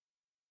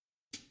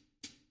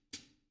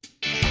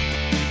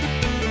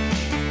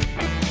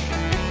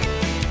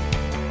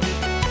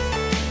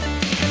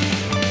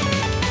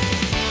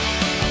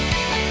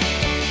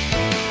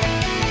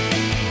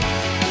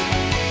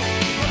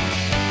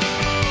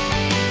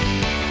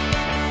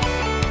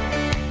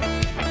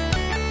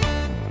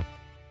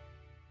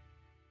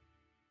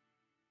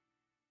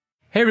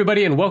Hey,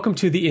 everybody, and welcome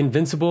to the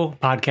Invincible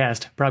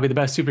podcast, probably the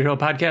best superhero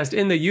podcast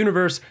in the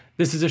universe.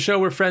 This is a show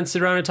where friends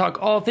sit around and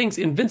talk all things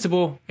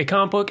Invincible, a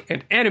comic book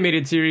and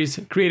animated series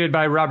created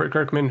by Robert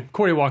Kirkman,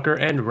 Corey Walker,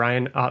 and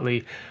Ryan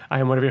Otley. I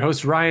am one of your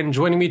hosts, Ryan.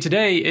 Joining me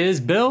today is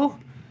Bill.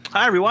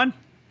 Hi, everyone.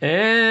 And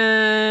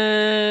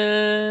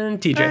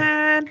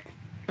TJ.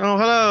 Oh,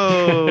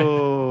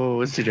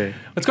 hello. It's TJ.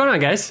 What's going on,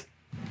 guys?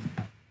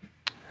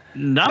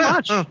 Not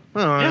much.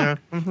 Yeah.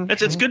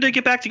 It's good to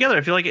get back together.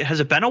 I feel like has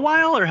it been a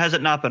while or has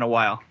it not been a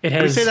while? It We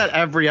has say that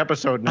every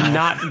episode now.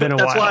 not been a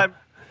That's while. why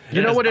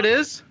You know what it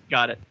is?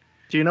 got it.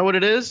 Do you know what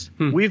it is?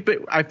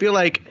 I feel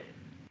like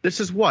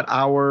this is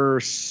our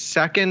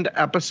second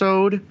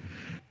episode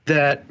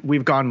that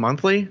we've gone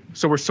monthly.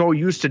 So we're so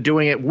used to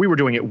doing it. We were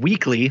doing it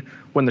weekly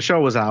when the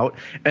show was out.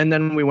 And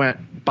then we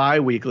went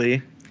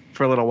bi-weekly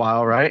for a little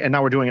while, right? And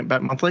now we're doing it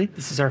monthly.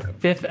 This is our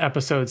fifth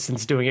episode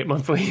since doing it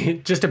monthly.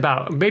 Just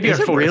about. Maybe Is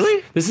our it fourth.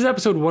 really? This is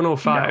episode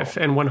 105,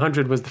 and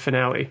 100 was the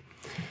finale.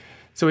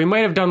 So we might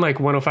have done like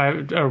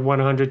 105 or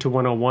 100 to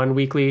 101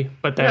 weekly,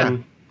 but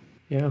then,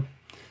 yeah.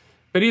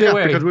 But either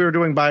way. Because we were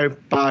doing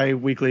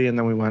bi-weekly and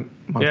then we went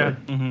monthly. Yeah.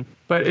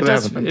 But it So that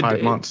does. hasn't been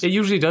 5 months. It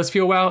usually does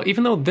feel a while,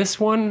 even though this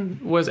one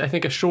was, I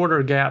think, a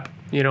shorter gap.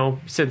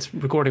 Since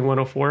recording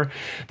 104,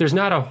 there's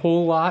not a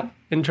whole lot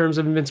in terms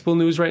of Invincible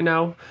news right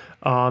now.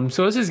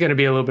 So this is going to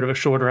be a little bit of a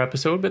shorter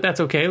episode, but that's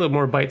okay. A little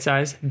more bite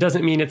size.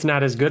 Doesn't mean it's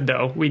not as good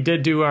though. We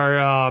did do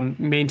our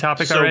main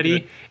topic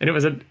already, good. and it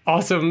was an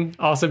awesome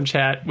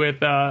chat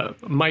with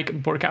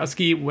Mike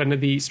Borkowski, one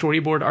of the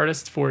storyboard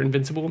artists for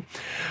Invincible.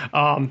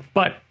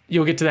 But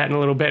you'll get to that in a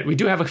little bit. We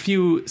do have a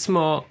few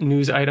small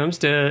news items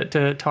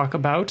to talk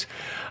about.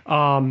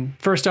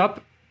 First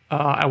up,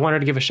 I wanted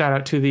to give a shout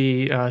out to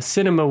the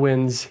Cinema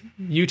Wins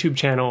YouTube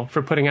channel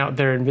for putting out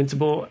their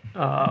Invincible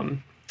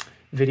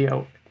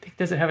video. I think,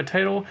 does it have a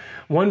title?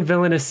 One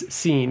Villainous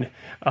Scene.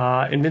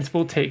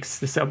 Invincible Takes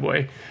the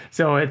Subway.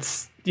 So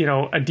it's,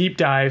 a deep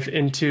dive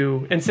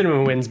into, and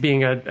Cinema Wins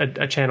being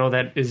a channel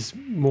that is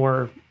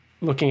more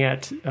looking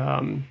at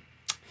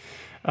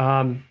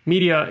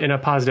media in a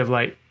positive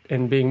light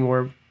and being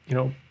more,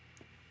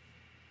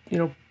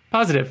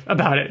 positive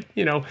about it,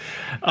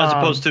 As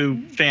opposed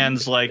to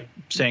fans like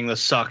saying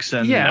this sucks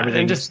and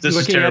everything. and just this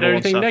is looking at terrible and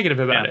everything stuff. negative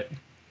about it.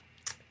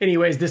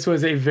 Anyways, this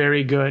was a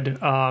very good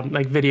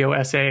video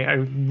essay. I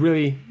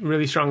really,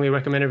 really strongly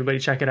recommend everybody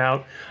check it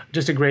out.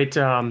 Just a great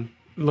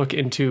look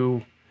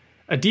into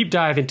a deep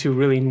dive into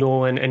really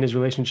Nolan and his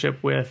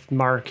relationship with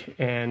Mark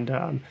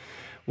and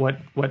what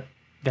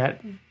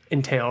that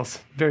entails.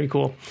 Very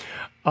cool.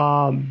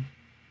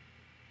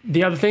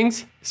 The other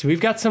things, so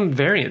we've got some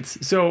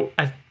variants. So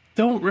I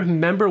don't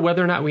remember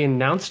whether or not we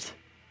announced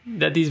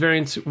that these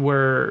variants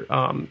were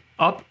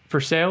up for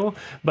sale,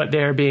 but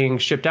they're being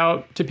shipped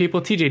out to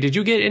people. TJ, did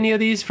you get any of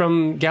these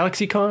from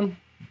GalaxyCon?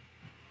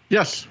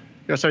 Yes,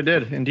 I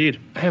did, indeed.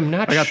 I am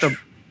not. I got the.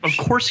 Of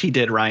course he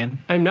did, Ryan.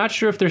 I'm not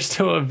sure if they're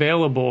still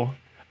available.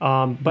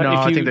 But No, if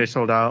I you, think they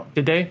sold out.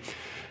 did they?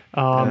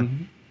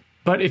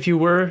 But if you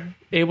were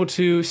able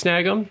to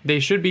snag them, they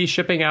should be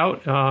shipping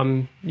out.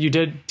 You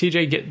did,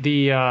 TJ, get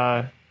the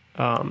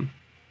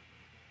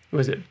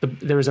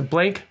there was a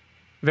blank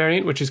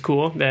variant, which is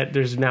cool that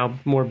there's now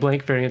more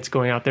blank variants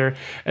going out there,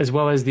 as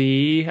well as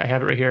I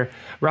have it right here,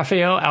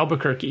 Raphael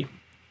Albuquerque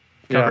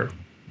cover.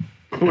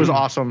 Yeah. Who was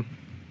awesome.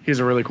 He's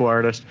a really cool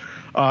artist.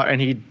 And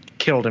he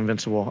killed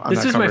Invincible on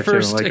This that is cover my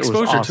first too. It was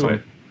exposure awesome. to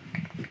it.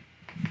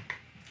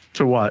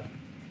 To what?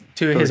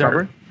 To the his art.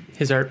 cover?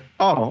 His art.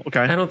 Oh,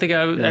 okay. I don't think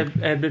I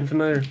had been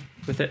familiar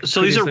with it.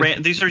 So these are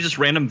previously. these are just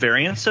random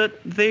variants that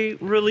they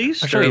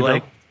released? I'll show or you,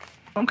 like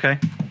though. Okay.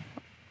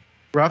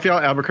 Raphael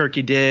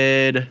Albuquerque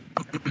did.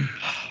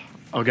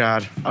 Oh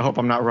God, I hope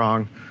I'm not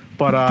wrong,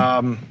 but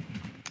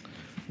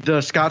the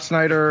Scott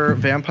Snyder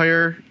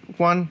vampire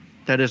one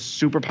that is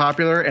super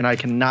popular, and I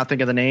cannot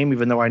think of the name,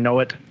 even though I know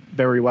it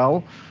very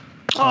well.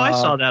 Oh, I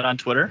saw that on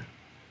Twitter.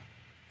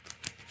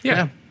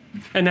 Yeah.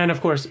 And then,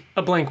 of course,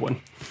 a blank one.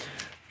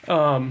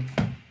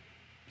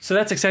 So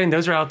that's exciting.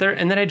 Those are out there.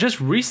 And then I just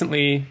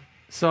recently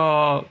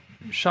saw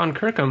Sean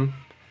Kirkham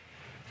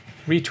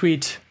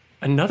retweet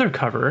another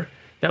cover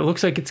that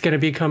looks like it's going to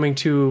be coming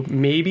to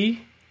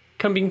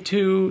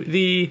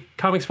the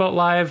Comics Vault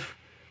Live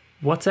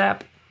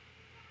WhatsApp.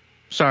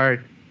 Sorry,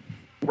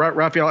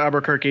 Raphael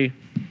Albuquerque,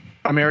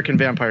 American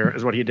Vampire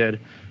is what he did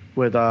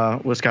with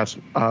Scott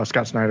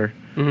Snyder.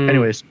 Mm-hmm.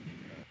 Anyways,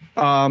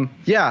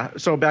 yeah.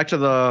 So back to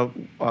the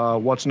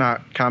What's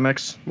Not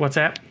comics.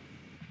 WhatsApp.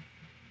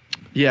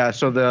 Yeah.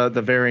 So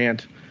the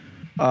variant.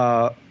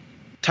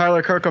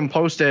 Tyler Kirkham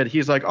posted.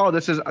 He's like, "Oh,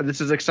 this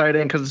is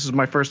exciting because this is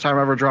my first time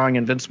ever drawing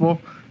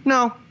Invincible."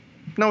 No,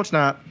 it's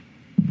not,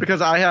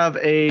 because I have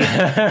a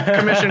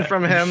commission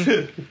from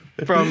him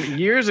from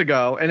years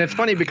ago, and it's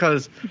funny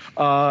because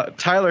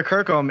Tyler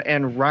Kirkham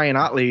and Ryan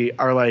Otley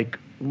are like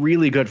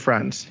really good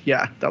friends.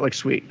 Yeah, that looks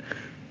sweet.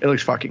 It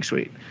looks fucking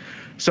sweet.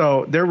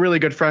 So they're really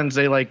good friends.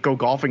 They like go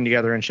golfing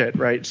together and shit,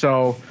 right?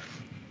 So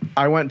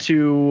I went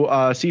to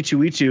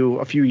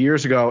C2E2 a few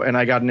years ago, and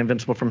I got an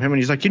Invincible from him, and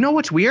he's like, you know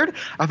what's weird?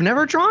 I've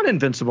never drawn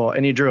Invincible,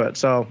 and he drew it.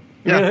 So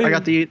yeah, I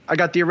got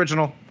the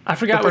original. I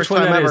forgot which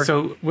one that is.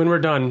 So when we're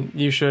done,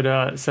 you should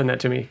send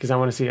that to me because I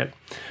want to see it.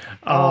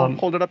 I'll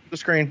hold it up to the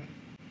screen.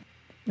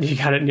 You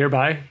got it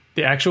nearby?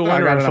 The actual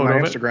one? I got or it on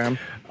my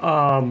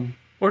Instagram.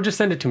 Or just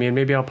send it to me, and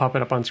maybe I'll pop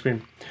it up on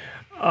screen.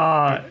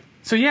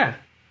 So yeah,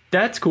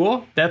 that's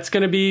cool. That's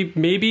going to be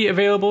maybe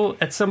available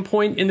at some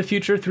point in the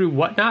future through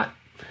Whatnot.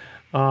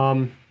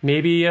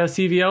 Maybe a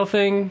CVL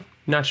thing.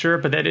 Not sure,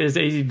 but that is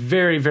a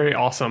very, very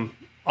awesome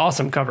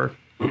cover.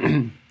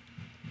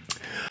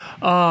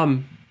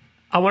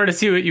 I wanted to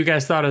see what you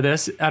guys thought of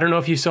this. I don't know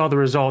if you saw the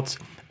results,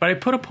 but I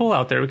put a poll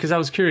out there because I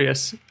was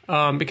curious.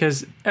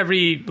 Because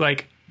every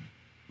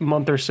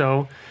month or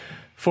so,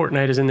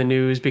 Fortnite is in the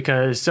news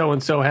because so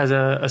and so has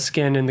a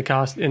skin in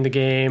the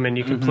game, and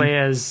you can play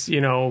as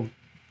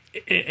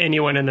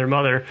anyone and their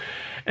mother.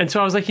 And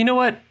so I was like, you know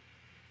what?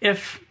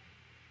 If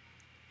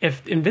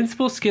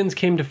Invincible skins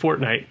came to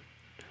Fortnite,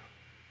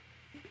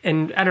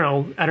 and I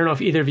don't know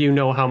if either of you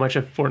know how much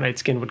a Fortnite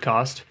skin would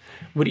cost.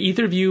 Would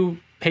either of you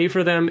pay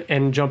for them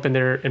and jump in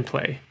there and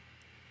play?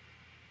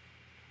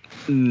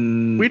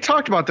 We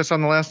talked about this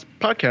on the last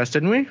podcast,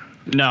 didn't we?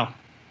 No, I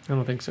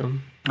don't think so.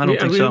 I don't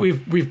think so.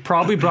 We've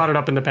probably brought it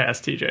up in the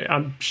past, TJ.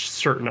 I'm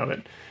certain of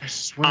it.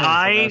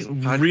 I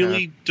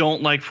really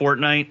don't like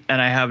Fortnite,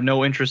 and I have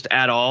no interest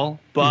at all.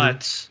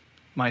 But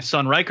my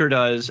son Riker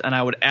does, and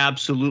I would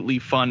absolutely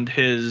fund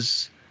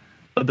his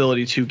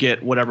ability to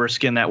get whatever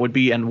skin that would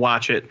be and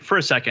watch it for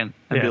a second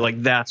and be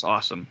like, "That's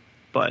awesome."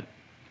 But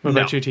what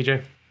about you,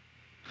 TJ?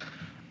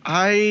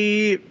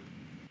 I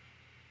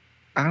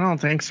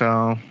don't think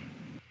so.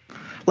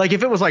 Like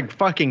if it was like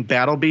fucking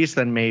Battle Beast,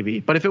 then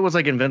maybe. But if it was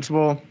like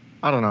Invincible,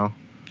 I don't know.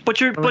 But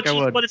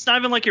it's not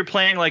even like you're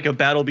playing like a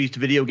Battle Beast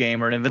video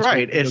game or an Invincible.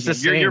 Right, it's the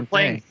same you're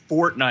playing thing.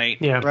 Fortnite.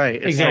 Yeah,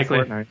 right. Exactly.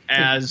 Fortnite.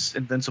 As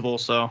Invincible,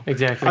 so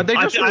exactly. They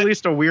just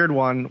released a weird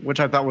one, which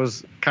I thought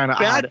was kind of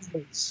odd.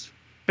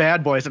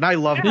 Bad Boys, and I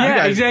love.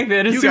 Yeah, exactly.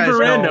 That is super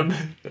random.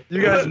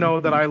 You guys know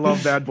that I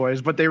love Bad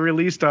Boys, but they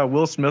released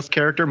Will Smith's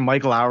character,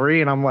 Mike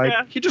Lowry, and I'm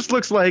like, he just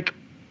looks like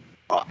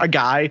a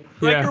guy.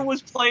 Riker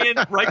was playing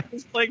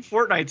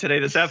Fortnite today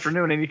this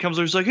afternoon, and he comes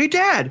over, he's like, "Hey,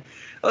 Dad,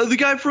 the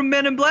guy from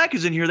Men in Black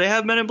is in here. They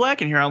have Men in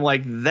Black in here." I'm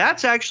like,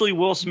 "That's actually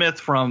Will Smith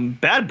from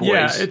Bad Boys."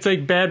 Yeah, it's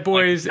like Bad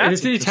Boys, and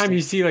it's anytime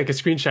you see like a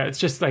screenshot, it's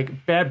just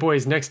like Bad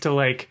Boys next to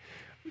like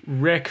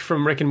Rick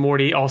from Rick and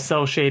Morty, all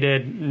cell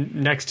shaded,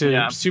 next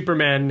to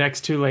Superman,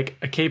 next to like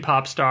a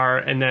K-pop star,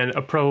 and then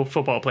a pro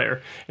football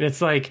player. And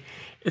it's like,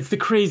 it's the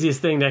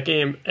craziest thing, that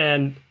game.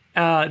 And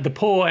the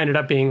poll ended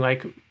up being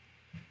like,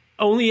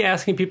 only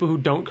asking people who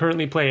don't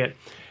currently play it,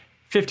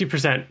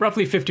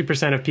 roughly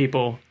 50% of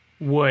people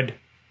would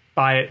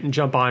buy it and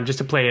jump on just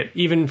to play it,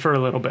 even for a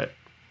little bit.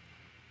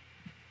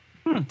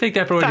 Take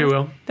that for what you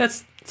will.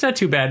 It's not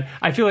too bad.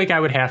 I feel like I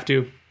would have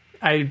to.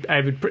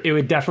 It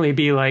would definitely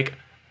be like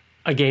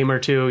a game or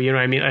two, you know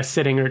what I mean? A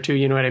sitting or two,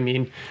 you know what I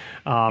mean?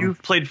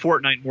 You've played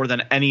Fortnite more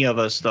than any of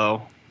us,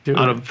 though. Dude,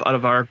 out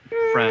of our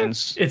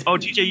friends.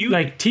 TJ, you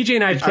like TJ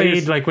and I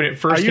played like when it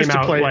first came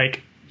out,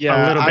 like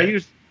a little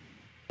bit.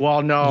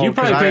 No, you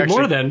probably played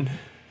more than.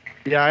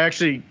 Yeah, I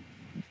actually,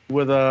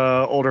 with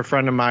a older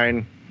friend of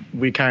mine,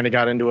 we kind of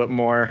got into it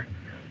more.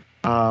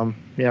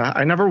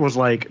 I never was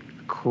like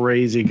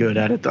crazy good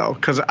at it though,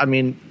 because I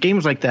mean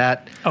games like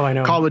that. Oh, I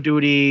know. Call of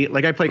Duty,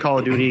 like I play Call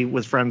of Duty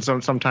with friends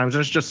sometimes,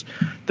 and it's just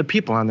the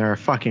people on there are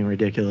fucking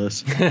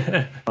ridiculous,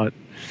 but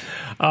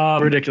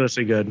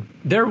ridiculously good.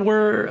 There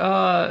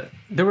were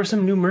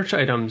some new merch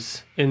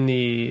items in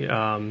the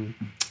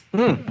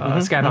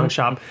Skybound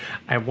shop.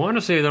 I want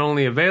to say they're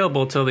only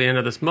available till the end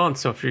of this month,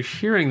 so if you're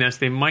hearing this,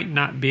 they might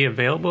not be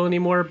available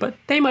anymore, but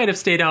they might have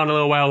stayed on a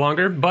little while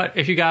longer. But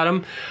if you got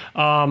them,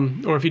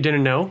 or if you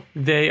didn't know,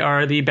 they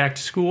are the back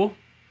to school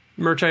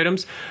merch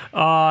items.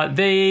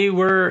 There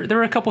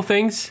were a couple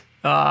things.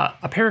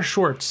 A pair of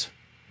shorts,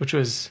 which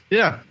was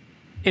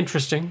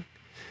interesting.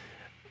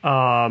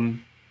 The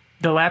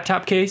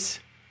laptop case,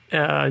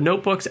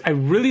 notebooks. I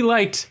really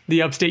liked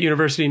the Upstate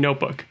University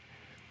notebook.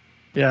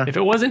 Yeah. If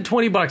it wasn't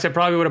 $20, I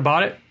probably would have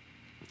bought it.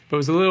 But it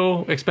was a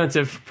little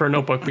expensive for a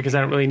notebook because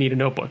I don't really need a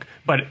notebook.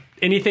 But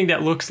anything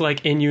that looks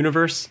like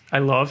in-universe, I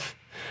love.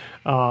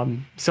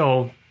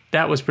 So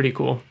that was pretty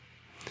cool.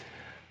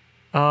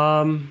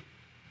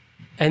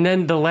 And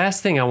then the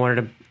last thing I wanted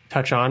to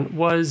touch on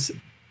was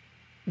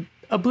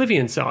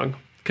Oblivion Song,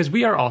 because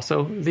we are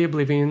also the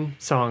Oblivion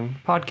Song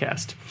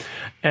podcast.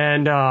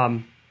 And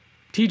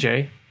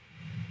TJ,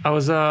 I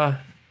was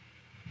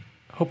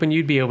hoping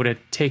you'd be able to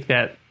take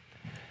that.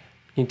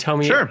 Can you tell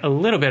me a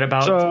little bit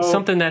about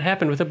something that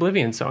happened with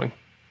Oblivion Song?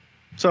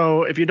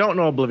 So if you don't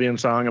know Oblivion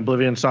Song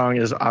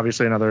is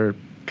obviously another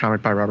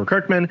comic by Robert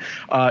Kirkman.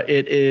 Robert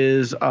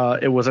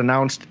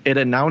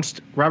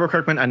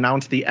Kirkman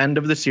announced the end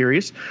of the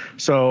series.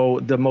 So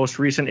the most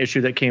recent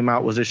issue that came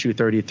out was issue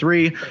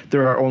 33.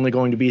 There are only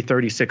going to be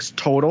 36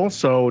 total.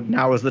 So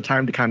now is the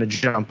time to kind of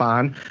jump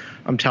on.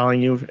 I'm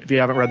telling you, if you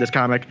haven't read this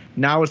comic,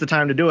 now is the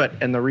time to do it.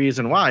 And the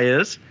reason why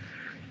is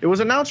It was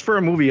announced for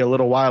a movie a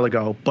little while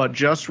ago, but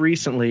just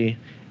recently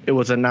it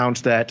was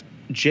announced that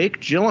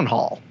Jake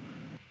Gyllenhaal,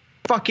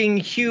 fucking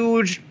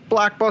huge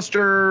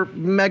blockbuster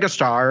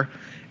megastar,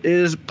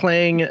 is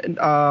playing,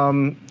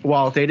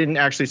 well, they didn't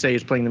actually say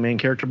he's playing the main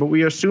character, but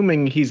we're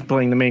assuming he's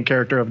playing the main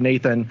character of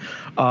Nathan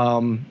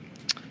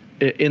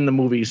in the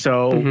movie.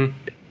 So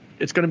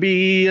it's going to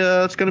be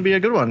a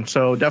good one.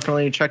 So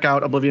definitely check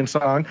out Oblivion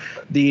Song.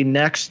 The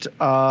next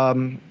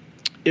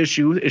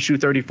issue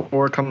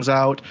 34 comes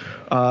out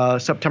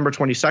September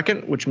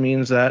 22nd, which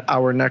means that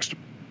our next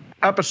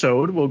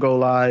episode will go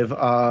live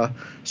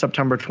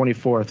September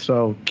 24th.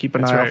 So keep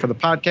an eye out for the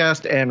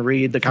podcast and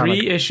read the comic.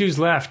 3 issues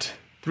left.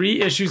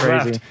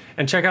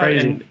 And check out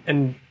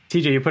and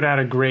TJ, you put out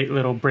a great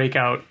little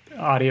breakout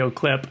audio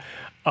clip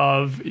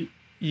of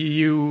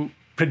you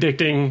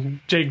predicting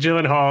Jake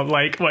Gyllenhaal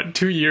like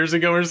 2 years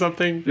ago or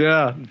something.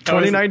 Yeah,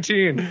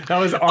 2019. That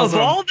was awesome.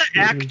 Of all the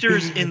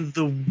actors in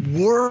the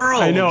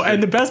world, I know.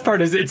 And the best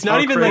part is it's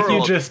not even like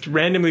you just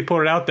randomly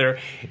pulled it out there.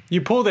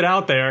 You pulled it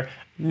out there,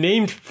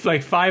 named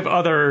like 5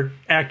 other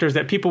actors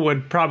that people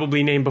would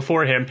probably name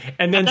before him,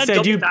 and then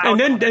said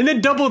and then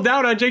doubled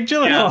down on Jake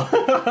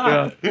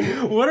Gyllenhaal.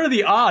 Yeah. What are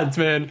the odds,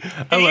 man?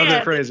 I love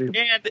it. Crazy.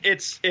 And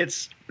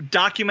it's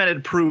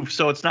documented proof,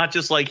 so it's not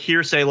just like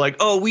hearsay, like,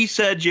 oh, we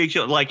said Jake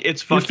Gyllenhaal. Like,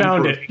 it's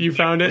fucking You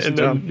found it, and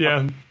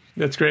then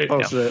that's great.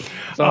 Posted it.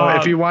 So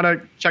if you want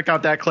to check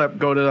out that clip,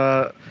 go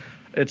to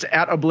it's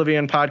at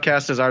Oblivion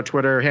Podcast is our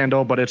Twitter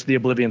handle, but it's the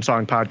Oblivion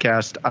Song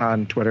Podcast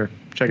on Twitter.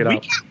 Check it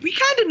out. We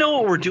kind of know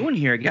what we're doing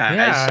here, guys.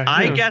 Yeah,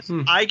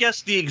 I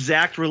guess the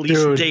exact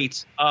release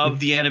date of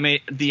the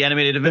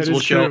animated Invincible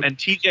show, and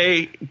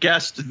TJ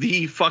guessed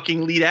the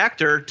fucking lead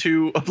actor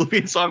to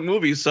Oblivion Song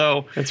movie.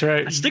 So that's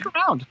right. Stick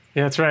around.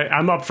 Yeah, that's right.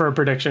 I'm up for a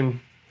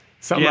prediction.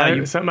 Something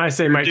I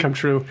say might come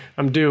true.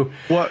 I'm due.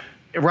 What,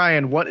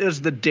 Ryan? What is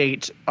the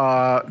date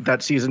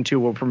that season 2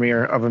 will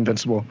premiere of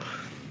Invincible?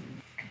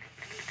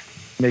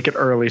 Make it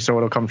early so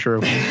it'll come true.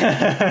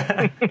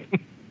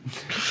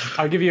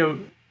 I'll give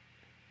you.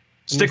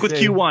 Stick with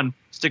Q1.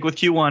 Stick with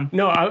Q1.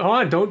 No,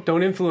 hold on.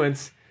 Don't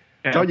influence.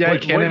 Yeah. What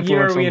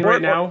year are we in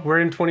right now? We're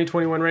in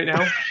 2021 right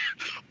now.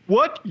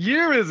 What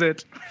year is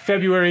it?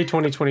 February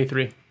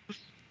 2023.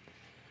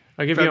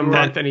 I'll give you a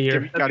month and a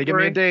year. Gotta give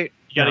me a date.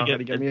 You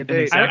gotta give me a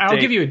date. I'll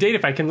give you a date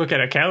if I can look at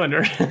a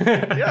calendar.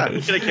 Yeah,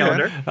 get a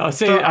calendar. I'll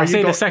say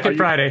the second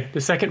Friday.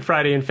 The second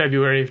Friday in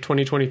February of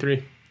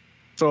 2023.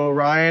 So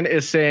Ryan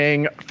is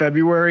saying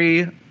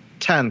February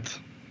 10th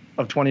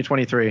of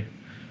 2023.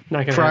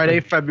 Not gonna Friday,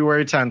 happen.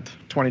 February 10th,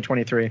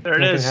 2023. There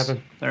it is.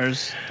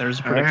 There's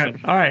a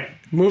prediction. All right,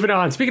 moving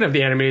on. Speaking of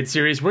the animated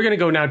series, we're going to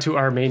go now to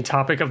our main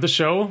topic of the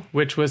show,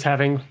 which was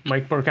having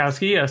Mike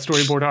Borkowski, a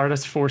storyboard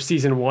artist for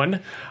season 1,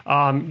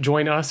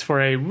 join us for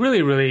a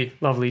really, really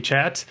lovely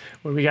chat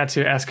where we got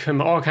to ask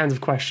him all kinds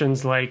of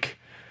questions like,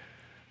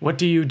 what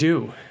do you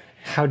do?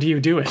 How do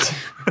you do it?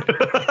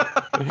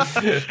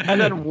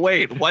 And then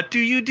wait, what do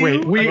you do?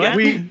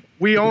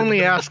 We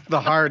only ask the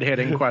hard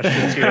hitting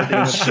questions here at the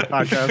end of the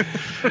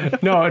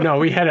podcast. No,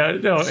 we had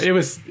it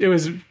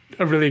was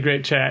a really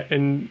great chat,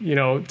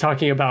 and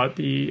talking about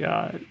the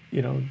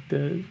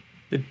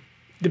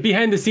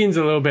behind the scenes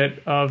a little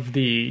bit of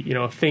the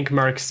Think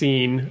Mark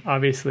scene,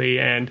 obviously,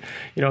 and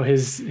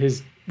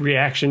his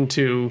reaction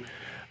to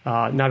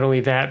not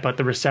only that but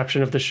the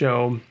reception of the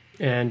show,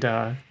 and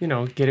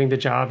getting the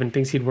job and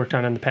things he'd worked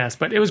on in the past.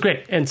 But it was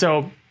great, and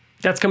so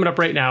that's coming up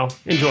right now.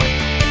 Enjoy.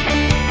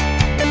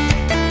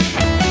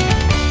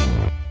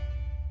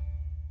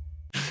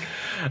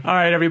 All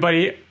right,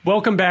 everybody.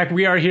 Welcome back.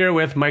 We are here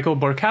with Michael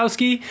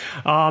Borkowski,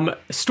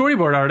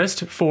 storyboard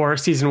artist for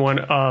season 1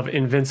 of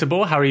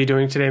Invincible. How are you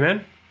doing today,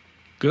 man?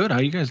 Good. How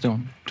you guys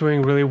doing?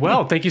 Doing really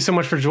well. Thank you so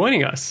much for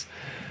joining us.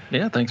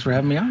 Yeah, thanks for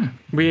having me on.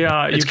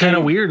 It's kind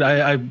of weird.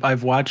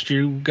 I've watched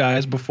you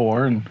guys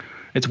before, and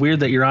it's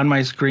weird that you're on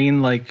my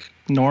screen like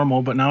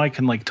normal, but now I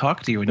can like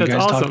talk to you and you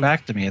guys talk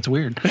back to me. It's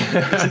weird. It's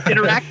an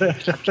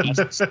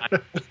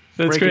interactive.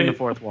 That's breaking great. the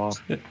fourth wall.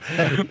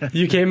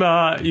 You came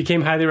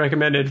highly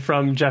recommended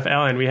from Jeff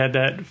Allen. We had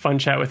that fun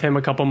chat with him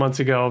a couple months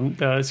ago,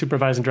 the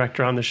supervising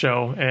director on the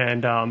show,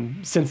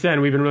 and since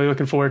then we've been really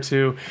looking forward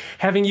to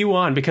having you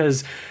on,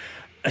 because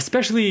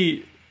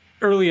especially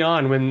early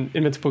on when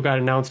Invincible got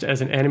announced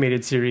as an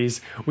animated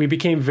series, we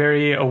became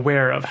very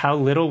aware of how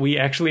little we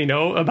actually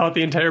know about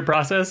the entire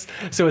process.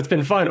 So it's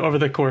been fun over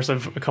the course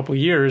of a couple of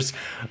years,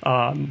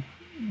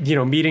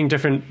 meeting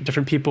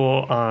different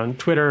people on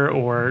Twitter,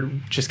 or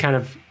just kind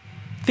of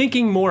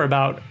thinking more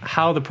about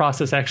how the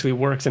process actually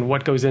works and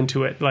what goes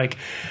into it. Like,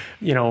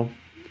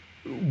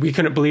 we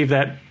couldn't believe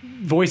that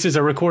voices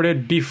are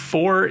recorded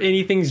before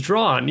anything's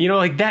drawn,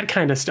 like that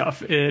kind of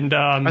stuff. And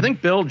I think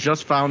Bill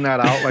just found that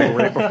out like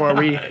right before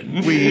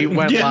we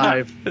went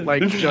live,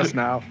 like just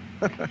now.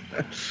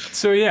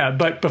 So yeah,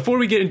 but before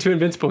we get into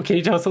Invincible, can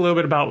you tell us a little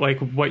bit about like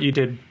what you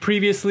did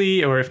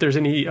previously, or if there's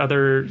any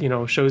other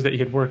shows that you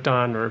had worked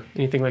on or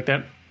anything like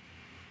that?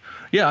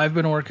 Yeah, I've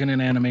been working in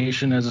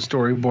animation as a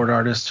storyboard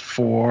artist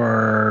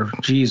for,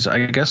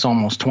 I guess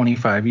almost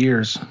 25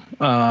 years.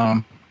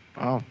 Wow.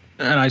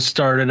 And I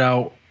started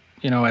out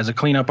as a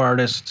cleanup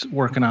artist,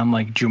 working on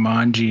like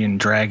Jumanji and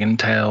Dragon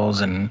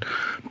Tales and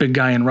Big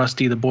Guy and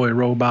Rusty the Boy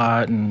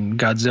Robot and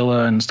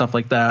Godzilla and stuff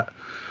like that.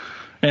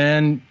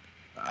 And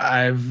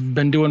I've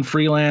been doing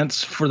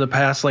freelance for the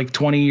past like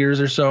 20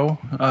 years or so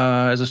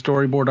as a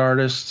storyboard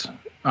artist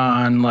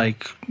on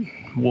like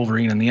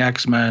Wolverine and the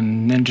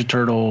X-Men, Ninja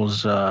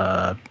Turtles,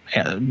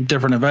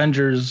 different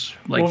Avengers.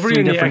 Like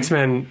Wolverine and the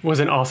X-Men was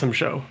an awesome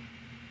show.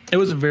 It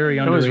was a very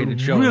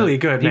underrated show. Really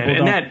good,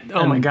 man.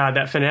 And my God,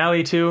 that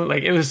finale too.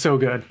 Like, it was so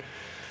good.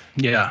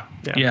 Yeah.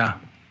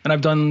 And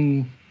I've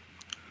done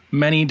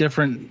many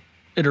different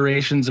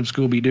iterations of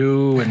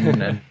Scooby-Doo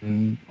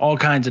and all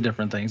kinds of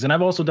different things. And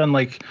I've also done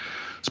like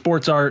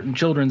sports art and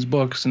children's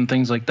books and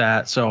things like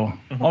that. So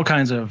all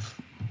kinds of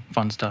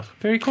fun stuff.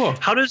 Very cool.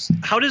 How does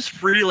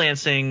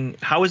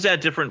freelancing, how is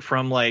that different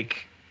from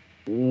like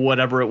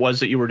whatever it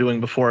was that you were doing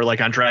before, like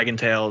on Dragon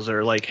Tales,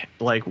 or like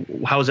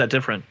how is that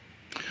different?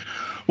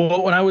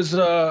 Well, when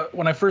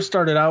I first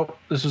started out,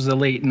 this was the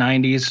late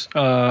 90s,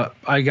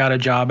 I got a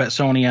job at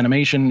Sony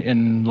Animation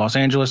in Los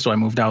Angeles, so I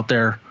moved out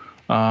there.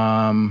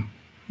 I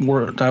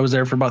was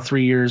there for about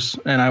 3 years,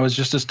 and I was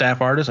just a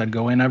staff artist. I'd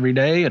go in every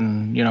day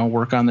and,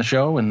 work on the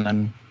show, and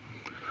then,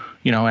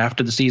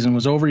 after the season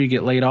was over, you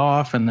get laid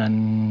off and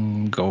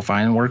then go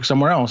find work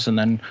somewhere else, and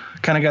then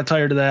kind of got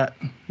tired of that,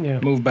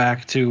 moved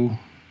back to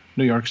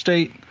New York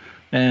State,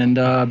 and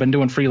I've been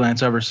doing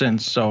freelance ever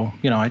since. So,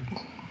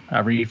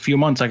 every few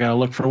months I got to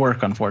look for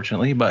work,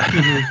 unfortunately, but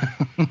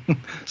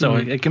so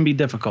it can be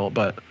difficult,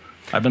 but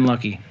I've been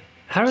lucky.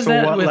 How is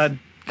that with...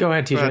 Go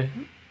ahead, TJ.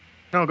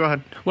 No, go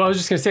ahead. Well, I was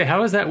just going to say,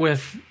 how is that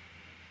with...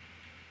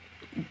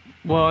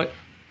 Well,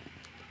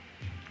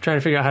 trying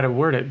to figure out how to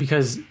word it,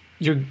 because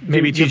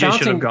Maybe TJ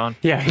should have gone.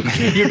 Yeah,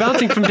 you're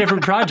bouncing from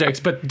different projects,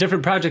 but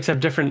different projects have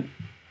different,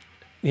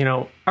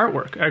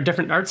 artwork or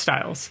different art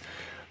styles.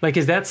 Like,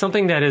 is that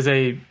something that is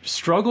a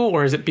struggle,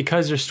 or is it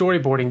because you're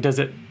storyboarding,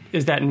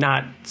 is that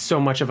not so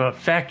much of a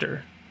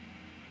factor?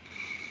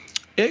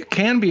 It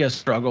can be a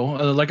struggle.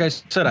 Like I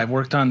said, I've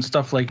worked on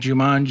stuff like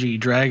Jumanji,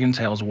 Dragon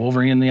Tales,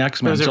 Wolverine and the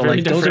X-Men.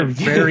 Those are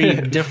very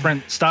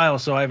different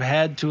styles. So I've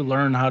had to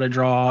learn how to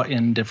draw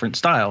in different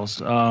styles.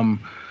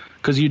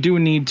 Because you do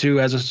need to,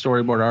 as a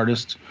storyboard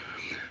artist,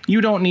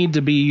 you don't need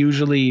to be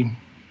usually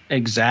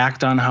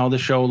exact on how the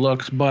show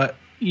looks, but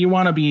you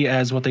want to be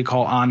as what they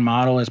call on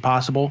model as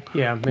possible.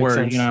 Yeah, makes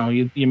sense.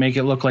 You make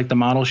it look like the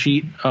model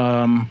sheet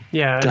to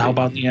help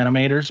out the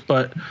animators.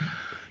 But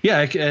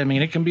yeah,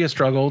 it can be a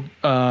struggle,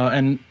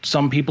 and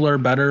some people are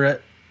better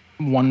at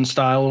one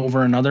style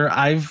over another.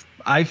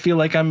 I feel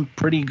like I'm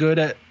pretty good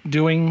at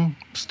doing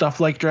stuff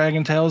like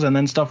Dragon Tales and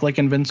then stuff like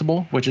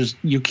Invincible, which is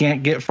you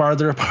can't get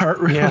farther apart,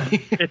 really. Yeah.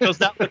 It does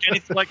not look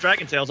anything like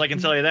Dragon Tales, I can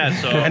tell you that.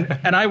 So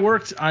and I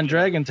worked on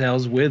Dragon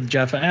Tales with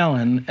Jeff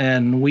Allen,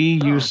 and we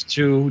used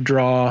to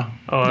draw.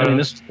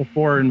 This was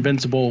before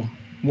Invincible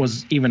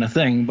was even a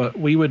thing, but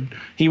he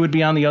would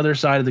be on the other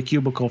side of the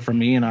cubicle from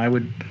me, and I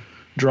would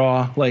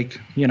draw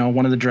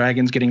one of the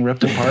dragons getting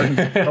ripped apart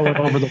and throw it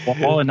over the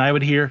wall, and I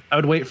would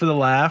wait for the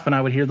laugh, and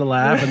I would hear the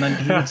laugh, and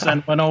then he would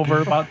send one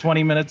over about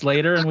 20 minutes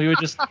later, and we would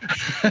just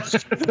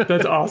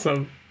That's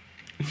awesome.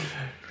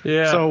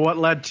 Yeah. So what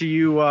led to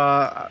you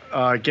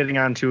getting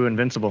onto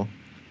Invincible?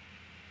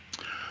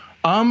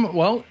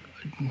 Well,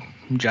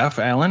 Jeff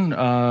Allen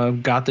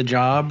got the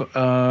job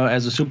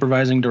as a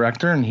supervising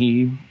director, and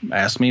he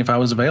asked me if I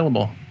was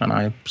available, and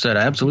I said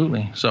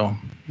absolutely. So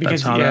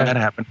that's how that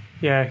happened.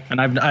 Yeah. And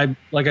I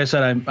like I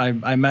said,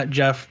 I met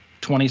Jeff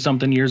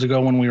 20-something years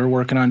ago when we were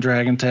working on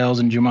Dragon Tales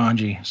and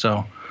Jumanji.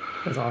 So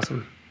that's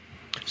awesome.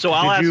 So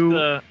I'll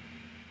ask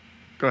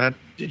Go ahead.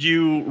 Did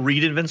you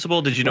read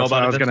Invincible? Did you know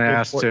about Invincible? I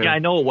was going to ask too. Yeah, I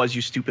know it was,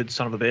 you stupid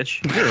son of a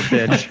bitch. You're a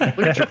bitch.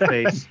 Look at your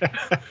face.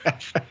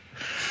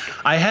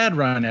 I had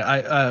read it.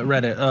 I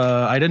read it.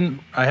 I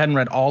hadn't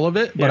read all of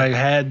it, but I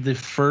had the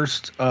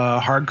first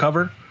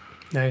hardcover.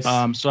 Nice.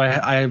 So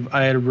I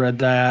had read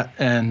that,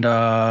 and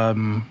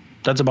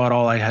that's about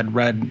all I had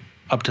read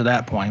up to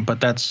that point. But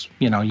that's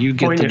you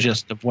get the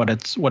gist of what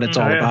it's all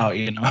about.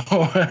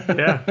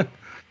 Yeah.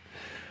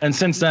 And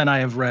since then, I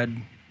have read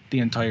the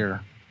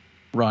entire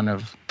run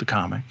of the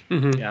comic.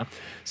 Mm-hmm. Yeah.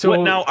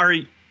 So now are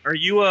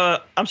you?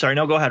 I'm sorry.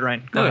 No, go ahead,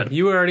 Ryan. Go ahead.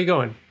 You were already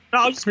going.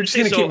 No, we're just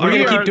gonna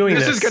keep doing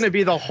this. This is gonna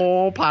be the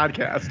whole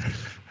podcast.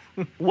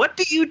 What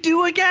do you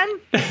do again?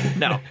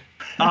 No.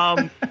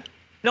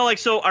 No,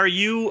 so are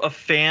you a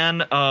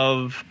fan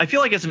of, I feel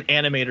like as an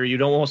animator,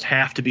 you'd almost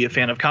have to be a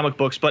fan of comic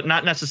books, but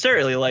not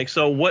necessarily.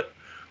 So what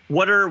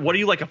are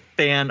you like a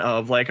fan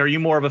of? Like, are you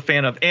more of a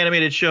fan of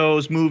animated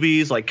shows,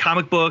 movies, like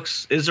comic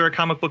books? Is there a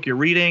comic book you're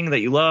reading that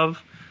you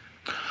love?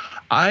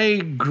 I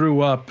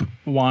grew up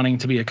wanting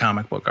to be a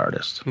comic book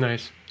artist.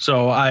 Nice.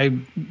 So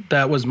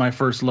that was my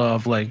first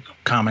love, like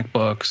comic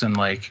books, and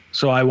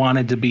so I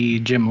wanted to be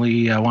Jim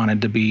Lee, I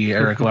wanted to be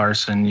Eric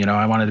Larson,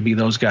 I wanted to be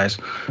those guys,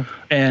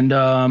 and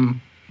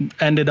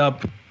ended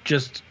up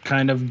just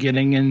kind of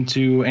getting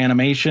into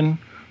animation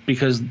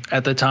because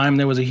at the time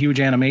there was a huge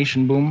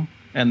animation boom,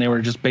 and they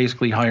were just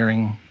basically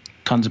hiring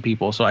tons of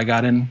people. So I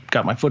got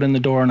my foot in the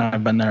door, and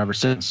I've been there ever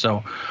since.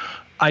 So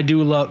I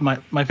do love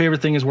my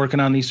favorite thing is working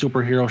on these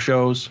superhero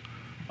shows.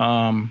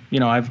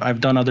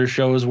 I've done other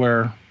shows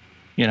where,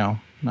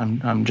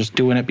 I'm just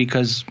doing it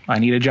because I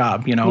need a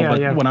job,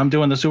 but when I'm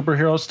doing the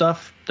superhero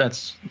stuff,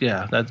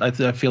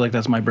 I feel like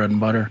that's my bread and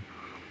butter.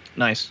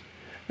 Nice.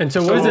 And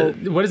so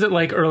what is it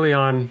like early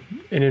on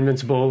in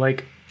Invincible?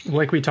 Like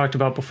we talked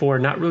about before,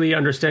 not really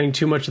understanding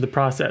too much of the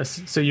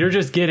process. So you're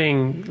just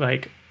getting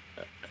like,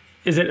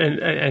 is it,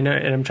 and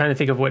I'm trying to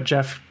think of what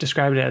Jeff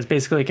described it as,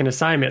 basically like an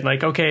assignment.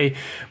 Like, okay,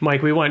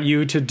 Mike, we want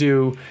you to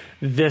do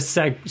this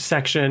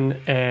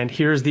section, and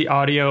here's the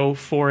audio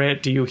for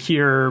it. Do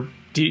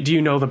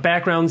you know the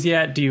backgrounds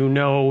yet? Do you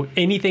know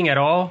anything at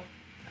all?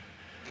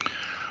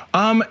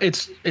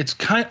 It's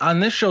kind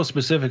on this show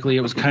specifically,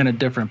 it was kind of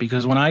different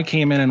because when I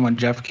came in and when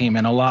Jeff came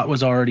in, a lot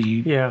was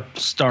already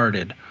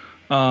started.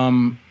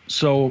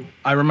 So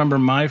I remember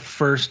my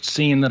first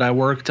scene that I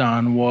worked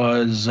on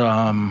was,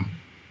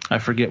 I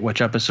forget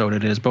which episode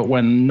it is, but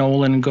when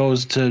Nolan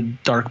goes to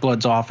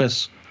Darkblood's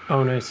office.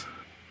 Oh, nice.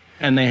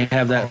 And they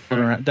have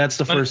that's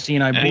the first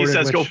scene I boarded. And he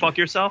says, go fuck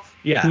yourself?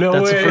 Yeah. No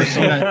that's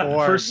way.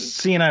 The first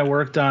scene I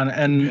worked on.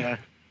 And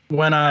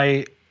when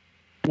I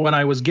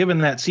was given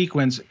that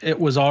sequence, it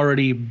was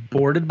already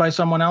boarded by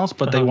someone else,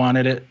 but they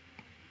wanted it.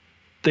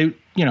 They,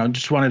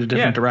 just wanted a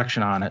different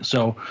direction on it.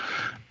 So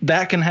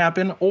that can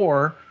happen,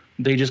 or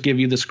they just give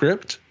you the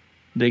script,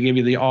 they give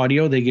you the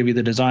audio, they give you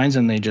the designs,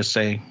 and they just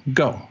say,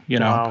 go,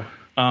 Wow.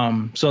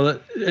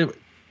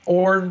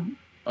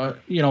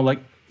 Like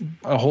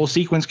a whole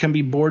sequence can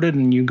be boarded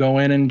and you go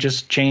in and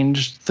just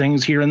change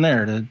things here and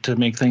there to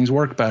make things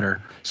work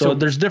better. So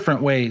there's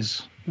different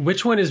ways.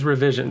 Which one is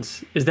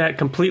revisions? Is that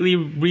completely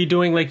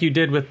redoing like you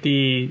did with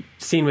the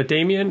scene with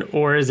Damien,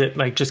 or is it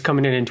like just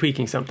coming in and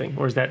tweaking something,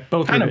 or is that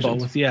both kind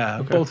revisions? Of both, yeah.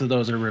 Okay. Both of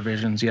those are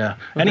revisions, yeah.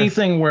 Okay.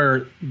 Anything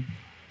where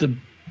the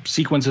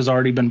sequence has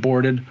already been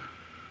boarded,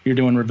 you're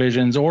doing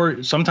revisions,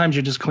 or sometimes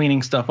you're just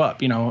cleaning stuff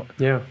up.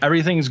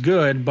 Everything's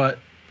good, but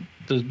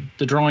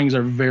the drawings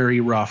are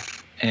very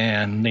rough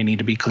and they need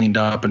to be cleaned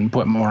up and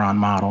put more on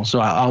model. So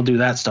I'll do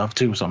that stuff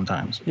too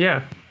sometimes.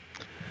 Yeah.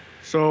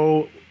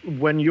 So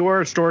when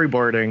you're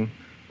storyboarding,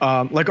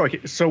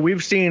 so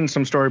we've seen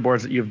some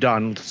storyboards that you've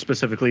done,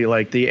 specifically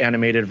like the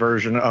animated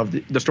version of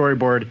the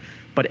storyboard,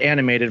 but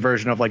animated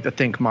version of like the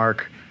Think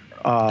Mark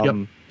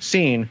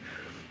scene,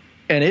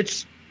 and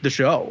it's the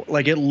show.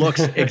 Like it looks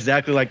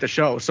exactly like the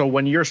show. So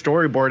when you're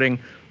storyboarding,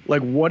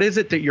 like what is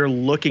it that you're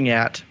looking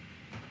at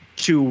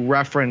to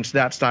reference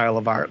that style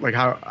of art? Like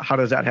how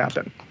does that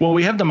happen? Well,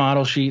 we have the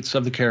model sheets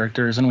of the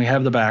characters and we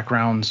have the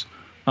backgrounds.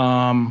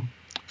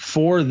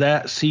 For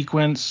that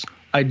sequence,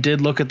 I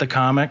did look at the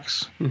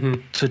comics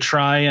to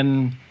try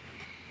and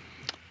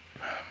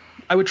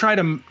I would try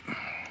to.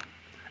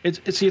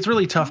 It's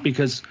really tough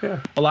because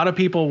a lot of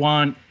people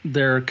want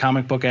their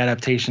comic book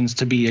adaptations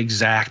to be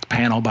exact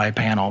panel by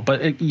panel,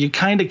 but you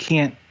kind of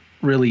can't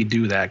really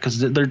do that because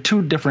they're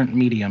two different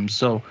mediums.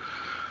 So,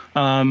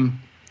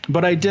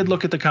 but I did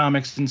look at the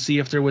comics and see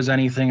if there was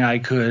anything I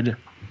could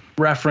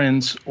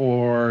reference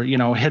or,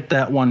 hit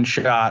that one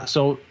shot.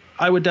 So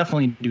I would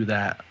definitely do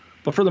that.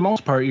 But for the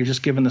most part, you're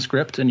just given the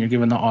script and you're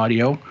given the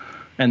audio,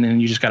 and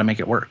then you just got to make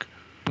it work.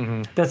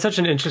 Mm-hmm. That's such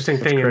an interesting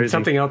thing. Crazy. And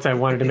something else I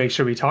wanted to make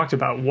sure we talked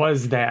about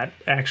was that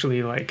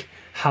actually, like,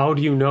 how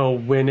do you know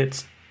when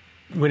it's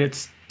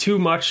too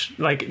much?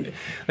 Like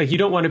you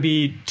don't want to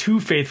be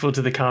too faithful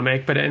to the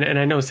comic, but and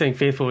I know saying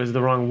faithful is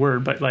the wrong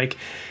word, but like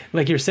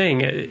you're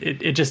saying,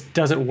 it just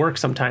doesn't work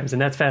sometimes,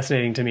 and that's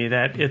fascinating to me.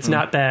 That it's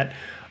not that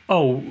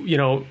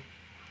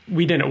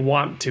we didn't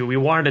want to. We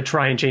wanted to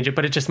try and change it,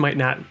 but it just might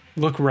not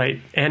look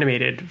right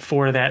animated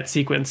for that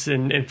sequence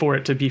and for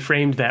it to be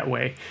framed that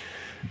way.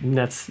 And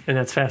that's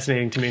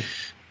fascinating to me.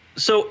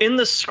 So in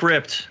the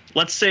script,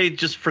 let's say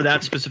just for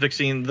that specific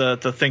scene,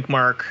 the Think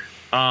Mark,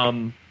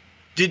 in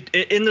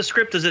the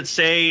script, does it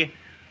say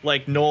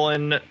like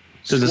Nolan?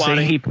 Does it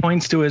say he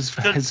points to his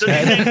head? Does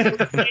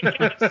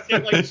it say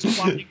like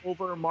squatting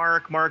over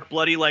Mark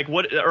Bloody? Like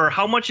what, or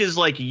how much is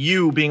like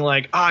you being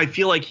like, I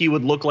feel like he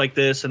would look like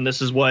this, and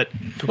this is what?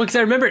 Well, because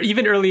I remember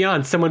even early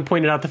on, someone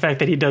pointed out the fact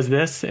that he does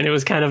this, and it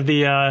was kind of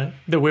the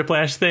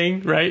Whiplash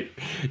thing, right?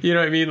 You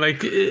know what I mean?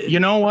 Like, you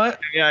know what?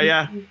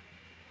 Yeah.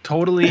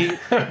 Totally.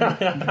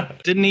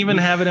 Didn't even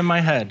have it in my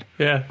head.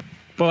 Yeah.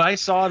 But I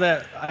saw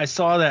that,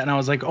 and I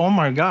was like, oh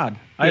my god,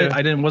 I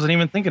wasn't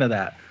even thinking of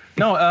that.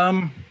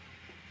 No,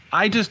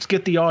 I just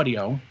get the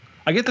audio.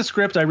 I get the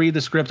script, I read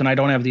the script, and I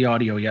don't have the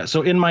audio yet.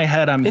 So in my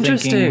head, I'm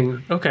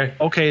thinking,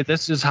 okay,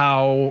 this is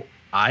how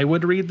I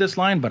would read this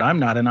line, but I'm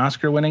not an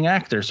Oscar-winning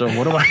actor, so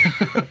what do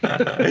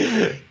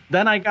I?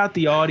 Then I got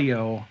the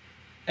audio,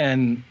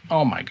 and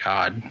oh my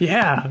god.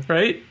 Yeah,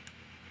 right?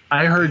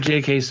 I heard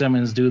J.K.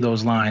 Simmons do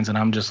those lines, and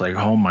I'm just like,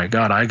 oh my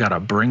god, I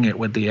gotta bring it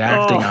with the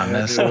acting on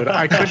this. Dude,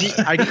 I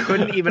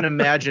couldn't even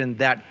imagine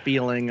that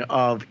feeling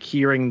of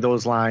hearing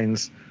those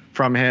lines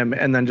from him,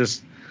 and then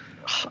just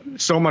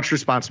so much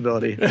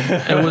responsibility.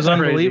 It was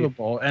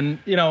unbelievable. And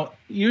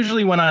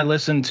usually when I'll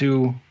listen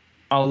to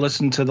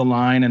the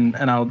line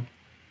and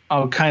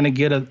I'll kind of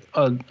get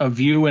a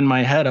view in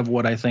my head of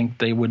what I think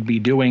they would be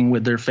doing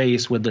with their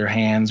face, with their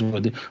hands,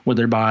 with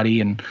their body.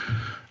 And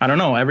I don't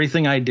know,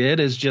 everything I did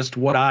is just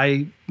what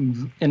I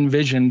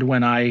envisioned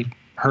when I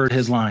heard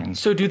his lines.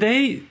 So do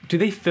they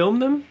film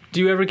them? Do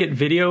you ever get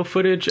video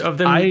footage of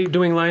them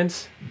doing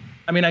lines?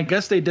 I mean, I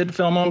guess they did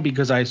film them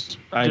because I've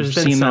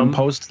seen them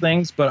post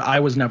things, but I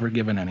was never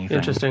given anything.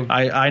 Interesting.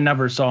 I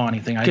never saw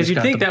anything. Because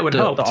you'd think that would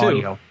help too.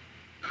 Audio.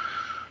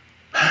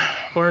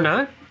 Or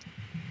not?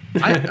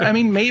 I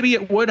mean, maybe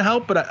it would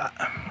help, but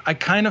I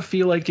kind of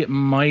feel like it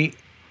might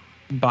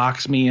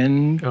box me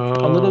in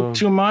a little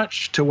too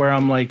much to where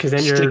I'm like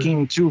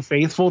sticking too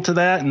faithful to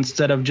that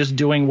instead of just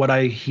doing what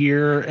I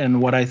hear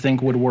and what I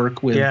think would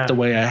work with the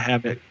way I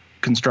have it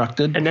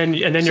constructed. And then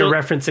you're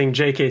referencing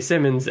J.K.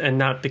 Simmons and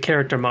not the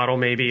character model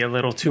maybe a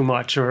little too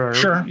much, or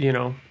sure,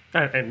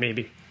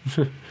 maybe.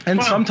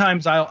 And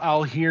sometimes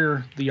I'll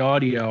hear the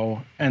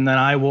audio, and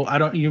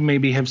then you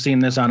maybe have seen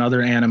this on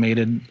other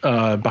animated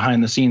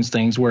behind the scenes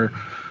things where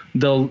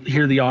they'll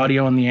hear the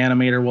audio and the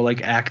animator will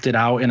like act it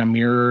out in a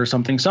mirror or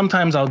something.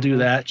 Sometimes I'll do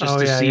that just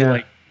to see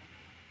like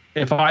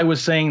if I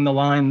was saying the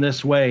line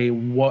this way,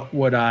 what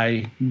would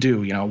I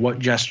do? What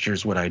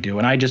gestures would I do?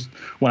 And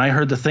when I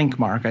heard the think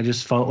mark, I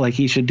just felt like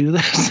he should do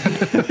this.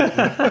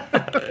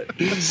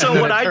 So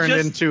what I turned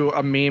into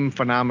a meme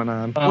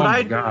phenomenon. Oh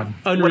my God.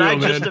 What I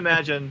just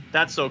imagine,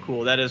 that's so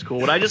cool. That is cool.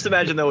 What I just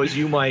imagine though is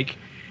you, Mike,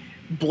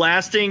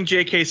 blasting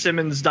J.K.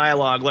 Simmons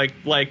dialogue, like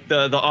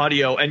the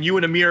audio, and you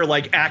and Amir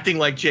like acting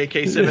like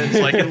J.K. Simmons,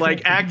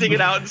 like acting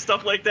it out and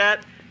stuff like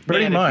that.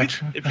 Pretty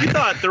much. If you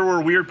thought there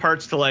were weird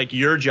parts to like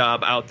your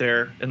job out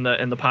there in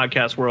the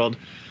podcast world,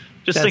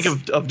 think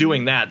of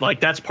doing that.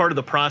 Like that's part of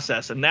the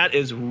process, and that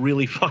is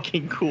really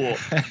fucking cool.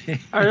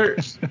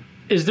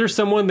 Is there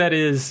someone that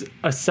is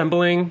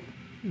assembling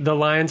the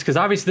lines? Because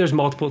obviously there's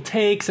multiple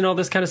takes and all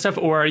this kind of stuff.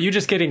 Or are you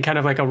just getting kind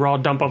of like a raw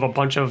dump of a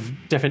bunch of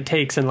different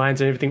takes and lines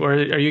and everything? Or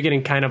are you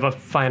getting kind of a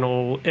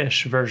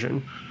final-ish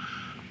version?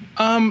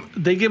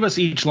 They give us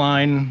each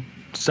line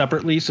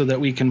separately so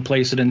that we can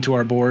place it into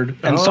our board.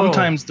 And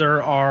sometimes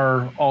there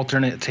are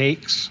alternate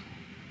takes.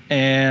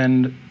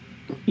 And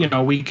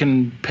we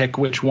can pick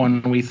which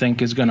one we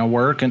think is going to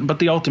work, but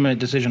the ultimate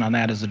decision on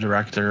that is the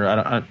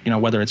director.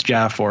 Whether it's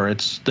Jeff or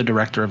it's the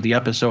director of the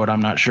episode,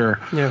 I'm not sure.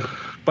 Yeah.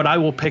 But I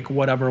will pick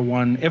whatever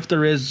one. If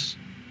there is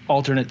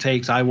alternate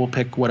takes, I will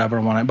pick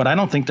whatever one. But I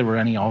don't think there were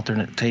any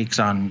alternate takes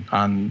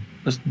on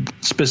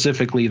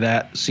specifically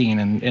that scene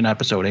in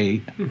episode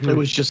 8. Mm-hmm. It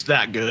was just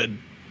that good.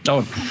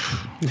 Oh,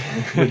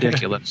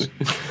 ridiculous.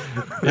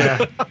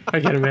 Yeah, I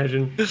can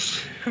imagine.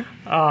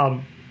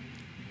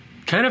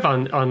 Kind of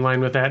on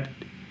line with that,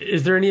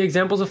 is there any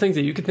examples of things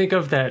that you could think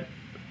of that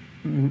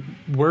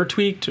were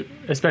tweaked,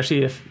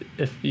 especially if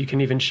you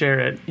can even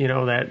share it,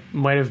 that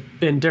might have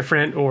been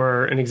different,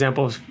 or an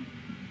example of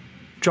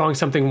drawing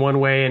something one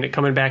way and it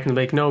coming back and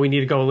like, no, we need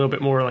to go a little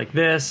bit more like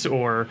this,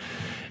 or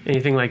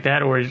anything like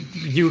that? Or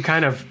you were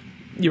kind of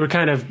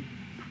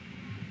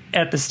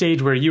at the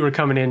stage where you were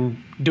coming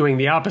in doing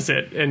the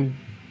opposite and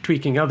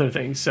tweaking other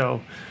things.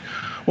 So,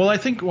 well, I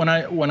think when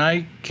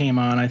I came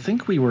on, I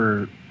think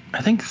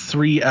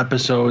 3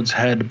 episodes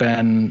had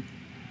been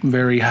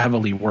very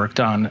heavily worked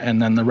on,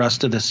 and then the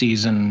rest of the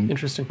season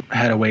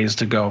had a ways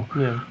to go.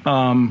 Yeah.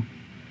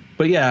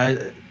 But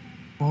yeah,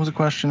 what was the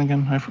question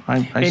again?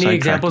 I any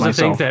examples of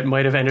things that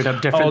might have ended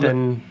up different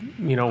than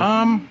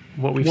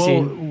what we've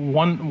seen?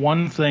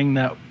 One thing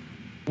that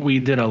we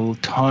did a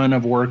ton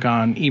of work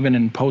on, even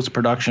in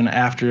post-production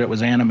after it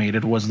was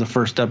animated, was the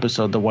first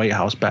episode, the White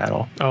House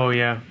battle. Oh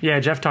yeah,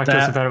 Jeff talked to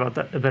us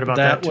a bit about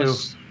that too.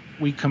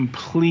 We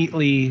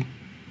completely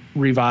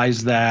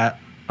revised that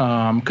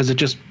because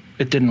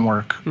it didn't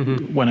work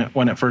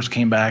when it first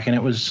came back, and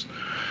it was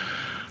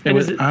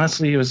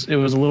honestly it was a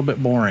little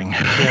bit boring.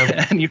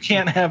 Yeah. And you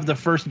can't have the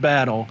first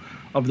battle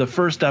of the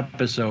first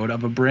episode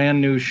of a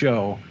brand new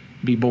show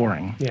be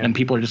boring, and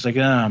people are just like,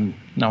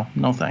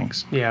 no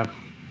thanks. Yeah,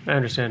 I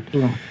understand.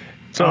 Yeah.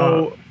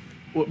 So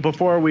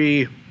before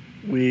we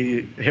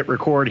hit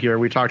record here,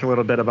 we talked a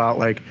little bit about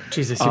like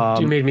Jesus,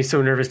 you made me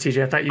so nervous,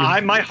 TJ. I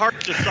thought my heart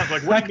just sunk.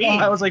 Like, what do you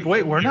mean? I was like,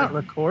 wait, we're not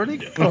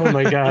recording? Oh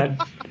my God.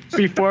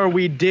 Before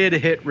we did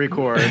hit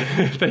record,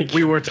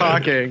 we were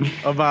talking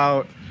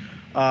about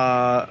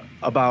how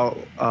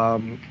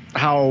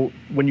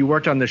when you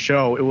worked on the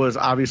show, it was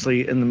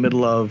obviously in the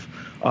middle of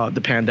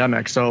the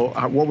pandemic. So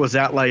what was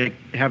that like,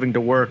 having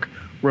to work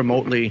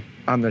remotely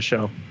on the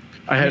show?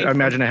 I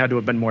imagine it had to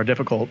have been more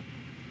difficult.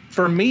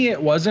 For me, it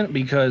wasn't,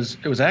 because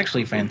it was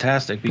actually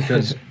fantastic,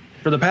 because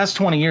for the past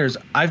 20 years,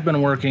 I've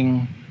been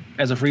working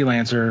as a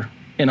freelancer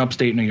in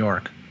upstate New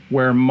York,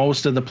 where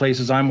most of the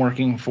places I'm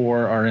working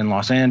for are in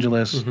Los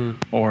Angeles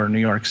or New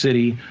York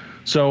City.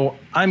 So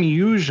I'm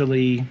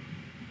usually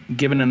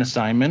given an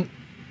assignment.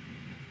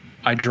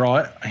 I draw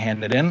it, I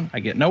hand it in, I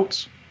get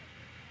notes,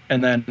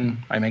 and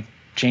then I make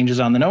changes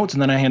on the notes,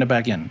 and then I hand it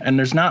back in. And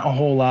there's not a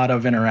whole lot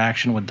of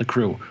interaction with the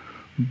crew.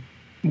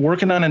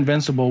 Working on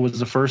Invincible was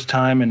the first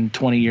time in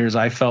 20 years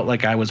I felt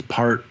like I was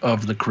part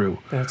of the crew.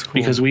 That's cool.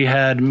 Because we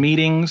had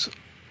meetings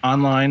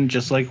online,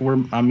 just like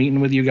I'm meeting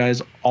with you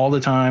guys all the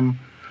time.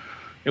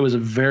 It was a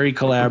very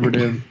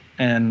collaborative,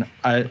 and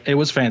it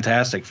was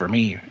fantastic for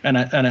me. And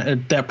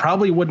that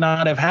probably would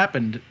not have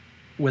happened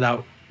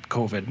without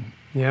COVID.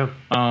 Yeah.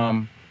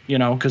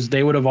 Because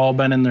they would have all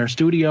been in their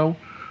studio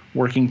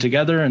working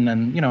together, and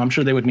then I'm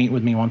sure they would meet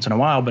with me once in a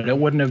while, but it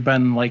wouldn't have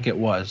been like it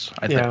was.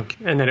 I think.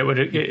 And then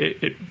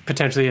it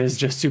potentially is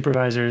just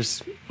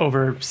supervisors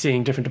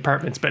overseeing different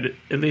departments, but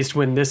at least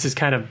when this has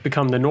kind of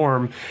become the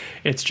norm,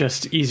 it's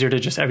just easier to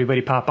just everybody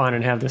pop on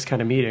and have this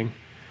kind of meeting.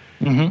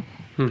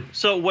 Mm-hmm.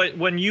 So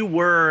when you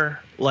were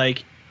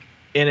like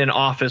in an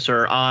office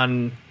or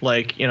on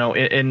like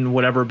in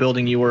whatever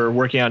building you were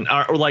working on,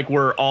 or like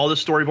were all the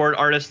storyboard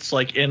artists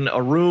like in a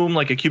room,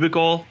 like a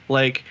cubicle,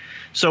 like?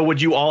 So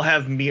would you all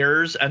have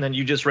mirrors and then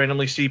you just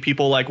randomly see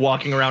people like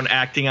walking around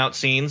acting out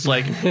scenes?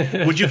 Like,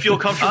 would you feel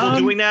comfortable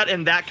doing that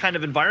in that kind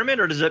of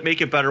environment, or does it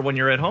make it better when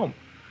you're at home?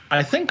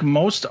 I think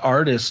most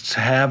artists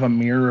have a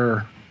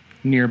mirror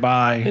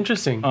nearby.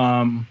 Interesting.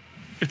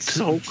 It's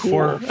so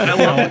cool.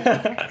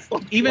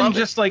 Even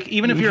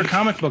if you're a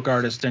comic book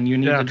artist and you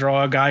need to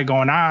draw a guy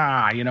going,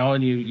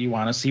 and you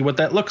want to see what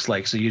that looks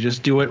like. So you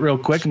just do it real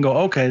quick and go,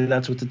 okay,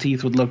 that's what the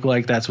teeth would look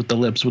like. That's what the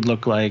lips would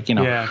look like,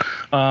 Yeah.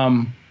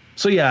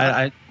 So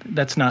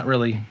that's not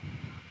really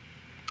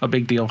a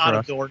big deal for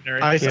us.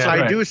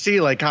 I do see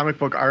like comic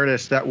book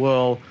artists that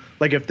will,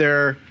 like, if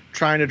they're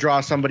trying to draw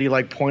somebody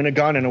like point a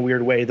gun in a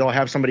weird way, they'll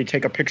have somebody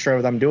take a picture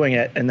of them doing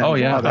it and then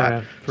draw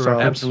that. So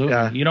absolutely.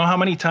 Yeah. You know how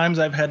many times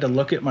I've had to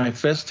look at my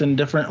fist in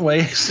different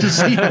ways to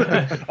see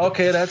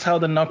okay, that's how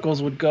the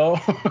knuckles would go.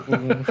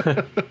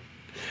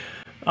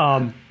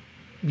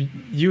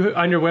 You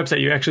on your website,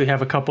 you actually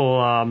have a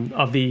couple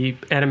of the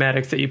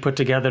animatics that you put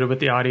together with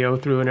the audio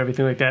through and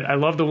everything like that. I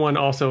love the one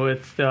also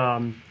with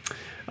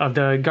of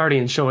the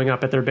Guardians showing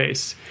up at their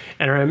base,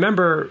 and I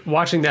remember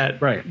watching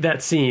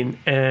that scene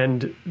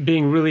and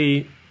being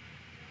really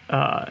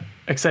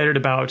excited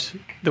about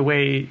the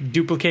way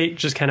Duplicate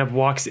just kind of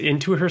walks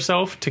into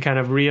herself to kind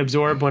of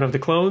reabsorb one of the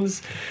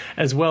clones,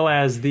 as well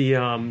as the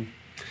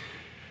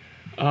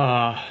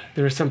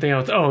there was something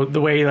else. Oh,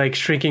 the way like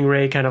Shrinking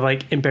Ray kind of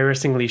like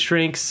embarrassingly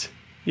shrinks,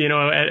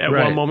 at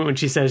one moment when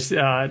she says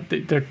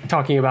they're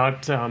talking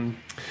about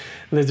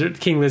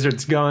King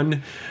Lizard's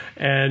gun.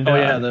 And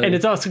and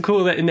it's also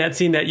cool that in that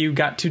scene that you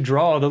got to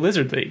draw the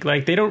Lizard League.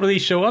 Like, they don't really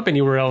show up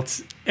anywhere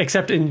else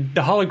except in the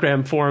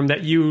hologram form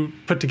that you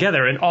put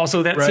together, and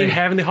also that scene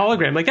having the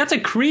hologram. Like, that's a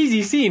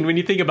crazy scene when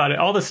you think about it.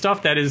 All the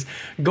stuff that is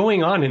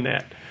going on in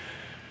that.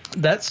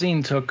 That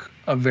scene took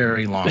a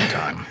very long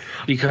time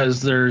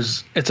because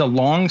it's a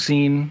long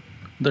scene.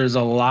 There's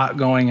a lot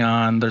going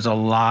on. There's a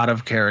lot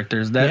of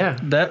characters.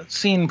 That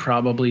scene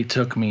probably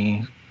took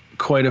me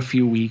quite a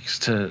few weeks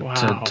to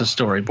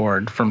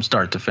storyboard from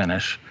start to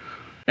finish.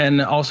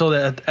 And also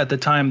that at the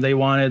time they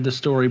wanted the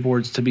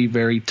storyboards to be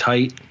very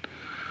tight,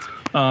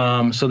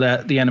 so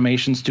that the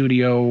animation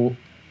studio,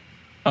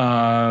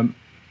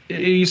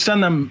 you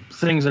send them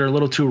things that are a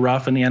little too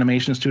rough, and the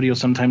animation studio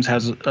sometimes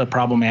has a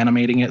problem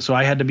animating it. So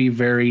I had to be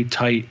very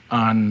tight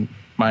on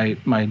my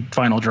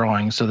final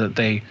drawing so that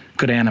they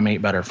could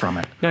animate better from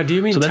it. Now, do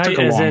you mean tight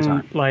as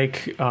in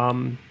like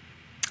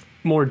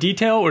more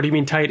detail, or do you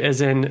mean tight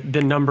as in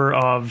the number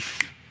of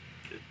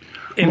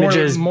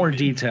images? More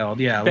detailed,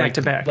 yeah. Back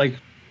to back. Like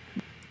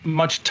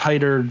much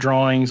tighter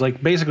drawings.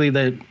 Like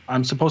basically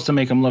I'm supposed to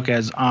make them look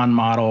as on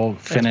model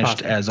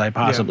finished as I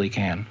possibly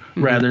can,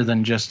 rather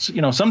than just,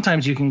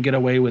 sometimes you can get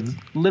away with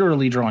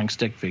literally drawing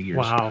stick figures.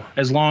 Wow.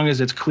 As long as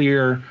it's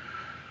clear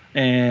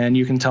and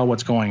you can tell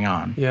what's going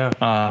on. Yeah.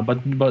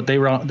 But they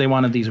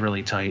wanted these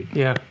really tight.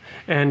 Yeah.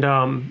 And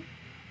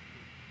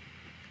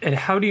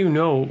how do you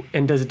know,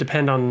 and does it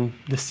depend on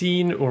the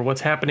scene or what's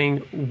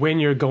happening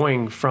when you're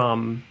going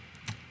from,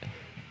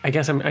 I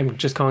guess I'm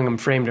just calling them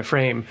frame to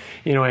frame,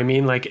 you know what I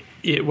mean? Like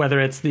whether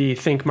it's the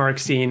Think Mark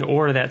scene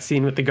or that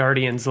scene with the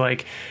Guardians,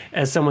 like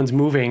as someone's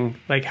moving,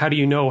 like how do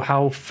you know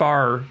how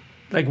far,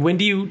 like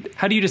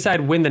how do you decide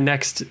when the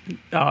next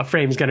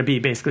frame is going to be,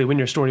 basically when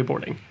you're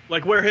storyboarding?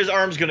 Like where his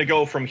arm's going to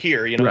go from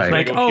here, Right.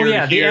 Like, the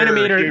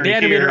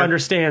animator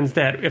understands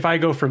that if I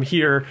go from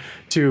here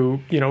to,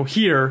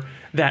 here,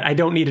 that I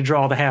don't need to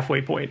draw the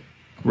halfway point.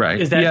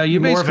 Right. Is that you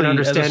more of an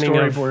understanding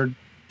as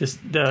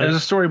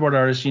a storyboard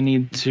artist, you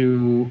need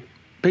to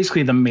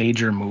basically the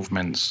major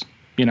movements.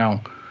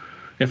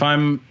 If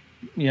I'm,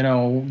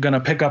 gonna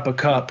pick up a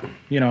cup,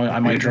 I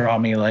might draw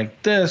me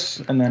like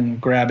this, and then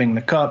grabbing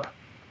the cup,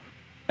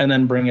 and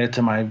then bring it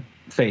to my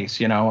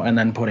face, and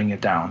then putting it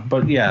down.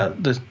 But yeah,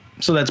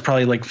 so that's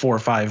probably like 4 or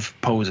 5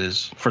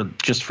 poses for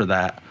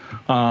that.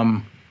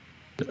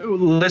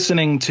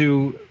 Listening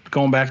to,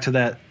 going back to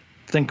that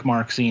Think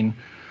Mark scene,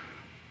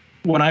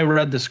 when I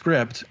read the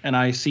script and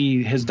I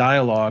see his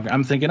dialogue,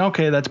 I'm thinking,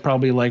 okay, that's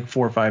probably like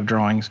 4 or 5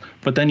 drawings.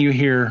 But then you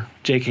hear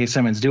J.K.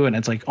 Simmons do it, and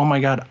it's like, oh my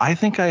God, I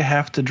think I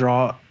have to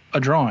draw a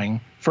drawing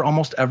for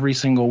almost every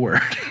single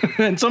word.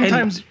 And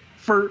sometimes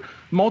for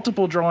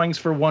multiple drawings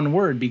for one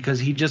word, because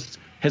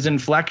his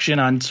inflection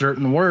on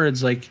certain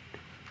words, like,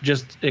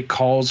 just it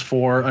calls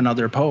for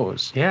another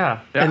pose. Yeah.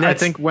 And I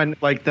think when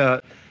like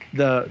the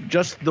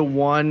the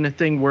one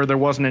thing where there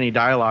wasn't any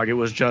dialogue. It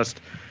was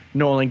just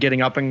Nolan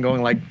getting up and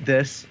going like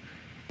this,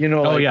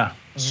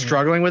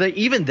 struggling with it.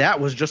 Even that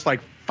was just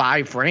like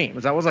 5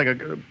 frames. That was like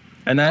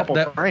and that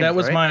was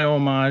right? My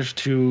homage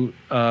to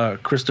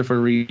Christopher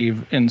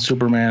Reeve in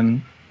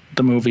Superman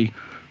the movie,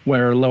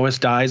 where Lois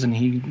dies and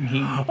he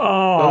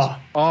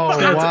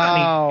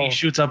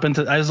shoots up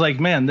into. I was like,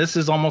 man, this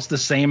is almost the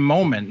same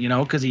moment,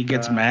 because he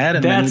gets mad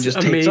and then he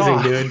just takes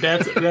off. Dude.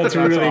 That's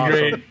really awesome.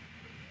 Great.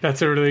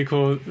 That's a really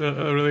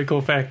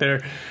cool fact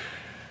there.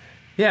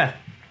 Yeah.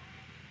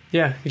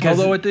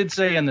 Although it did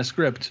say in the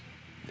script,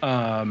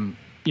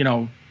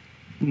 Nolan's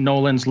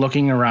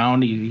looking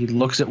around. He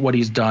looks at what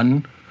he's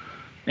done,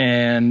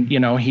 and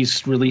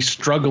he's really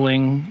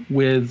struggling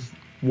with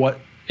what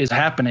is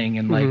happening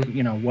and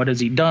what has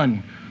he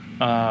done.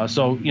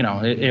 So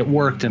it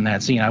worked in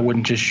that scene. I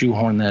wouldn't just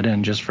shoehorn that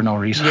in just for no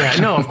reason. Yeah,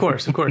 no, of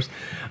course.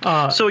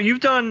 So you've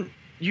done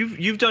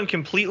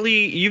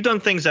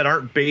things that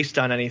aren't based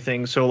on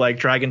anything. So like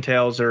Dragon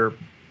Tales or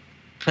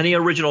any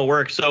original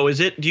work. So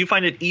do you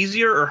find it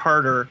easier or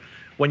harder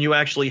when you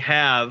actually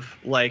have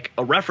like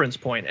a reference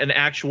point, an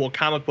actual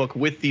comic book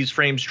with these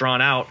frames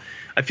drawn out?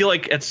 I feel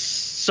like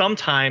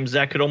sometimes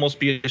that could almost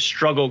be a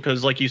struggle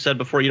because, like you said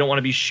before, you don't want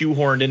to be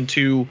shoehorned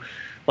into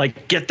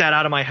like, get that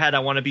out of my head. I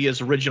want to be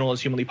as original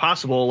as humanly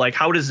possible. Like,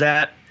 how does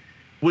that?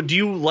 Do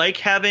you like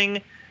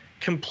having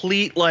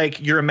complete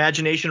like your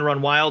imagination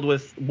run wild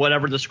with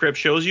whatever the script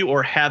shows you,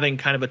 or having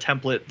kind of a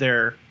template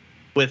there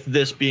with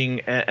this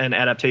being an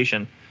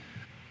adaptation?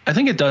 I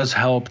think it does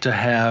help to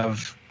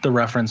have the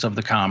reference of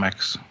the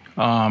comics.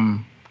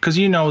 Because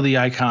the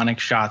iconic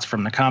shots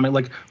from the comic,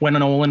 like when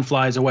Nolan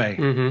flies away,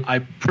 I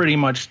pretty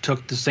much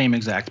took the same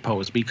exact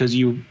pose because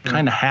you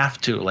kind of have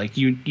to. Like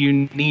you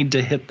need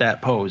to hit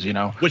that pose,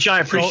 Which I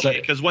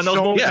appreciate because when those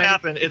moments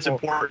happen, it's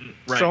important.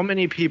 Right. So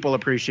many people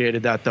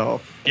appreciated that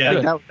though. Yeah,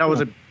 like that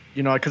was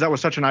because that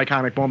was such an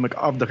iconic moment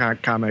of the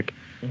comic.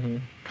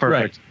 Perfect.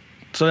 Right.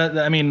 So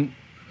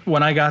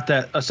when I got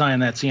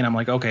assigned that scene, I'm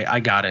like, okay, I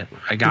got it.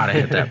 I gotta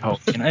hit that pose.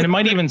 And it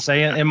might even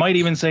say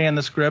in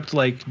the script,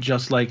 like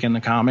just like in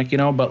the comic,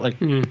 but like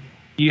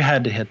you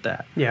had to hit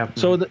that. Yeah.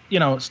 So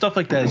stuff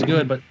like that is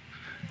good, but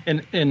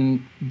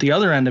in the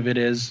other end of it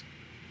is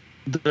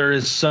there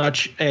is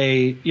such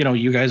a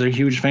you guys are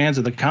huge fans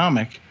of the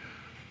comic.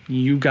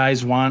 You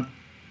guys want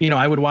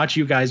I would watch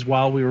you guys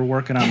while we were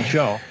working on the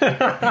show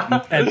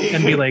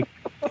and be like,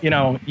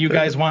 you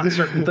guys want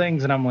certain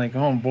things, and I'm like,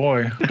 oh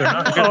boy, they're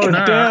not getting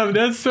that. Damn,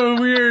 that's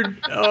so weird.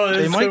 Oh,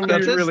 they might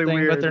get this really thing,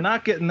 weird, but they're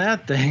not getting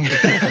that thing.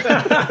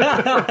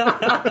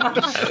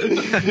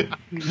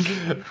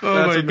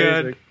 Oh my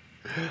god.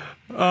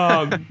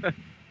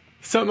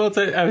 Something else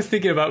I was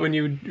thinking about when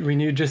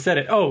you just said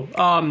it.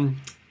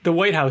 The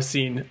White House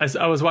scene.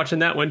 I was watching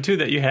that one too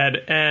that you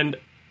had, and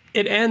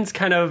it ends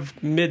kind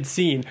of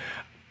mid-scene.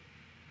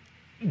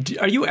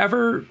 Are you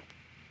ever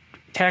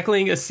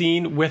tackling a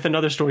scene with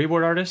another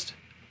storyboard artist?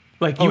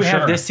 Like you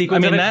have this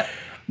sequence.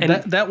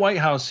 That White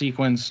House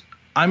sequence,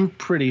 I'm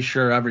pretty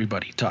sure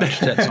everybody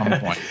touched at some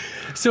point.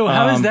 So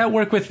how does that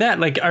work with that?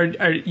 Like, are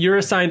you're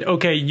assigned?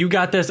 Okay, you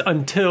got this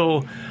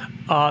until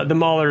the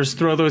Maulers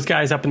throw those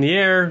guys up in the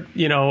air.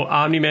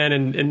 Omni-Man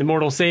and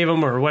Immortal save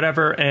them or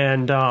whatever,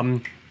 and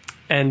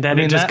then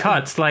it just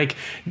cuts. Like,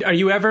 are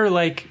you ever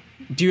like?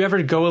 Do you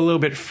ever go a little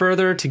bit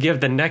further to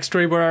give the next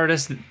storyboard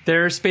artist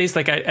their space?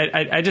 Like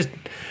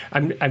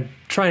I'm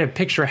trying to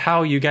picture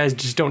how you guys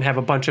just don't have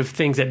a bunch of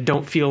things that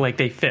don't feel like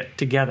they fit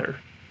together.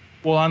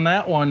 Well, on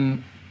that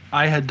one,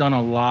 I had done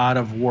a lot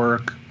of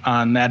work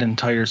on that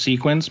entire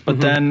sequence,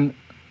 but then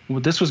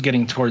this was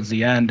getting towards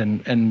the end,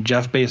 and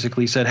Jeff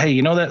basically said,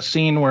 hey, that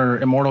scene where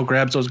Immortal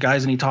grabs those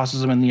guys and he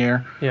tosses them in the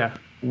air? Yeah.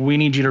 We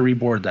need you to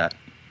reboard that.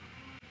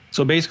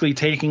 So basically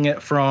taking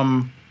it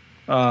from,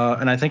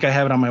 and I think I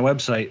have it on my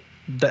website,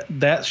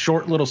 that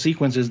short little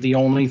sequence is the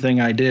only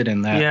thing I did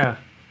in that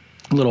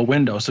little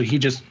window. So he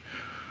just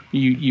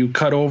you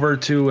cut over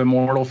to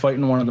Immortal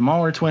fighting one of the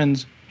Mauler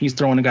twins. He's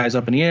throwing the guys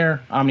up in the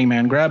air.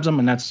 Omni-Man grabs them,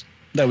 and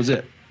that was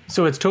it.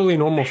 So it's totally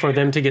normal for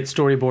them to get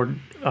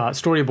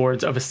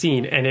storyboards of a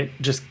scene, and it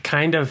just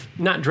kind of,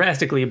 not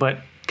drastically, but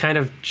kind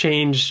of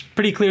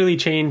pretty clearly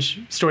change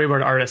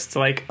storyboard artists.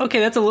 Like, okay,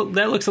 that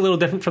looks a little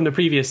different from the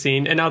previous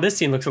scene, and now this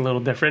scene looks a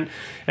little different,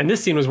 and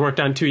this scene was worked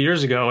on 2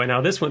 years ago, and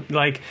now this one,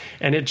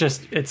 and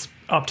it's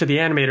up to the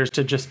animators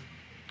to just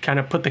kind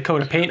of put the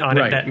coat of paint on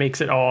it that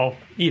makes it all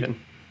even.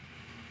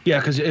 Yeah,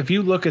 because if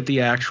you look at the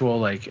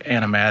actual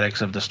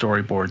animatics of the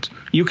storyboards,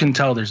 you can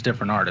tell there's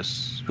different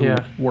artists who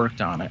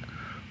worked on it.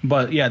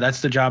 But yeah,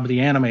 that's the job of the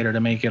animator to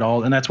make it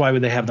all, and that's why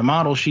they have the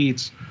model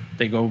sheets.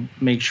 They go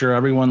make sure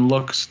everyone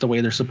looks the way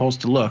they're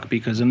supposed to look,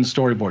 because in the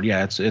storyboard,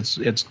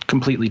 it's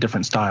completely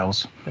different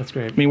styles. That's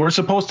great. I mean, we're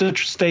supposed to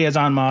stay as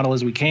on model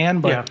as we can,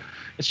 but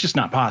it's just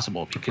not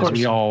possible because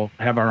we all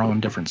have our own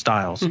different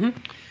styles. Mm-hmm.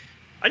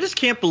 I just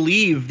can't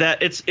believe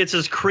that it's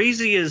as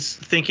crazy as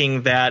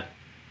thinking that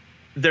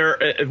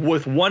there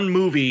with one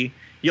movie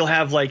you'll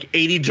have like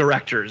 80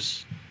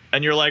 directors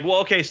and you're like,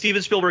 well, okay,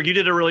 Steven Spielberg, you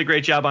did a really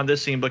great job on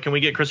this scene, but can we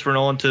get Christopher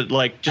Nolan to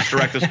like just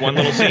direct this one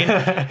little scene?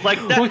 Like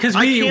that, well, because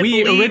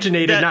we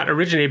not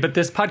originated, but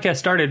this podcast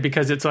started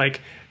because it's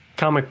like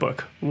comic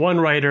book, one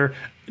writer,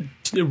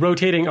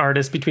 rotating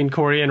artists between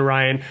Corey and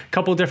Ryan,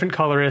 couple different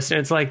colorists, and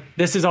it's like,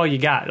 this is all you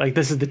got. Like,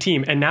 this is the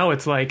team. And now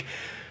it's like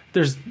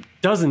there's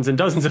dozens and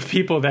dozens of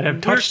people that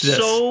have touched this.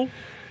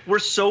 We're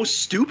so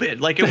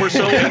stupid, like, and we're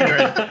so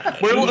ignorant.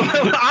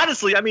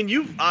 Honestly, I mean,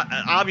 you've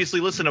obviously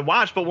listened and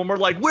watched, but when we're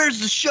like,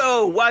 "Where's the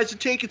show? Why is it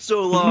taking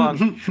so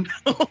long?"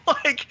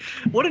 Like,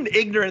 what an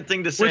ignorant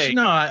thing to say. Which,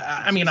 no,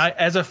 I mean,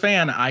 as a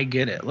fan, I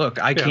get it. Look,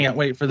 I can't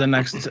wait for the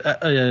next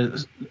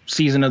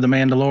season of The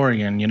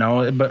Mandalorian. You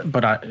know,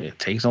 but it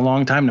takes a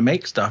long time to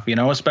make stuff. You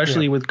know,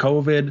 especially with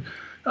COVID.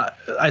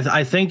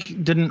 I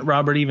think, didn't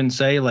Robert even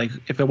say, like,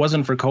 if it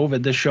wasn't for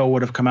COVID, this show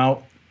would have come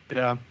out.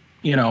 Yeah.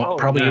 You know,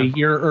 probably a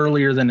year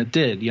earlier than it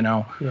did, you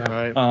know.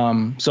 Yeah.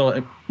 Right.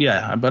 So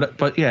yeah,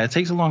 but yeah, it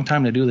takes a long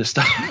time to do this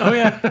stuff. Oh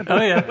yeah.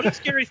 What a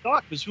scary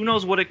thought, because who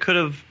knows what it could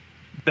have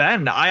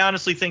been. I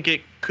honestly think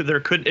it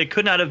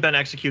could not have been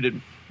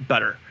executed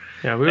better.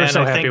 Yeah, we were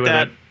so happy with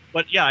it.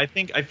 But yeah, I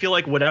feel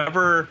like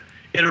whatever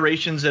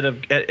iterations that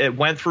it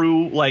went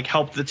through, like,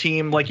 helped the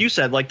team, like you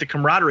said, like the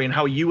camaraderie and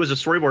how you as a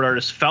storyboard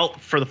artist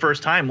felt for the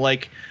first time,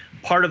 like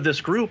part of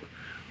this group.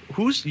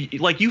 Who's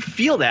like, you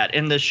feel that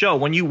in this show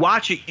when you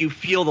watch it, you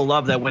feel the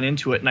love that went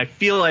into it. And I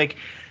feel like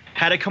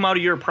had it come out a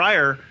year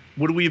prior,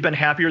 would we have been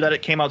happier that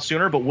it came out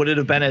sooner? But would it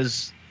have been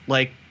as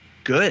like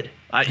good?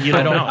 I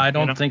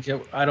don't think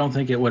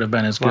it would have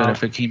been as good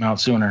if it came out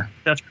sooner.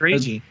 That's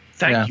crazy.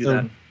 Thank you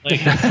then.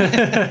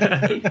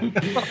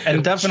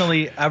 And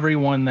definitely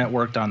everyone that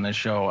worked on this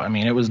show. I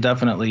mean, it was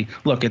definitely,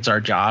 look, it's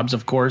our jobs,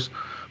 of course,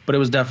 but it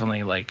was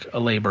definitely like a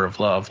labor of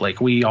love. Like,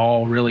 we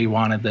all really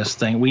wanted this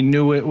thing. We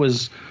knew it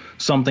was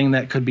something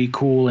that could be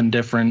cool and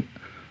different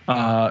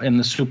in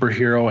the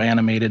superhero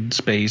animated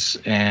space,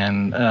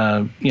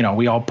 and you know,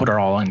 we all put our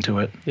all into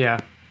it. Yeah,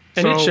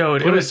 and it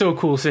showed. It was so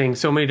cool seeing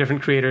so many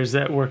different creators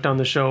that worked on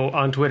the show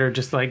on Twitter,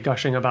 just like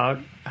gushing about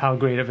how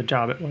great of a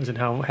job it was and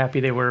how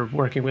happy they were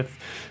working with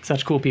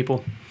such cool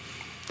people.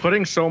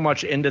 Putting so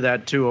much into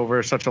that too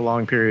over such a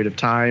long period of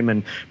time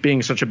and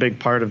being such a big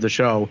part of the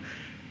show.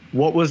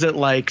 What was it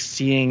like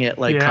seeing it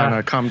kind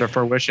of come to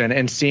fruition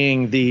and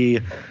seeing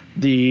the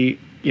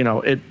you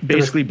know, it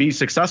basically be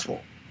successful?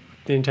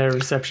 The entire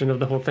reception of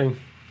the whole thing.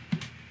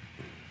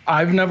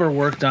 I've never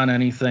worked on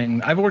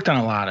anything. I've worked on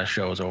a lot of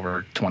shows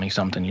over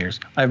 20-something years.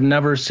 I've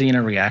never seen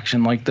a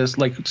reaction like this.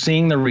 Like,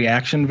 seeing the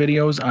reaction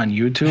videos on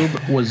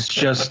YouTube was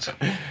just,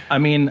 I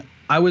mean,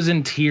 I was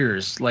in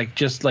tears, like,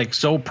 just like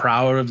so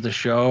proud of the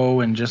show,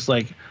 and just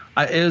like,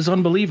 it was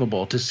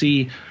unbelievable to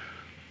see,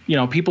 you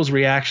know, people's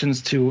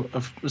reactions to,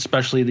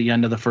 especially the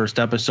end of the first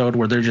episode,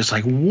 where they're just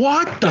like,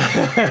 what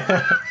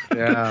the?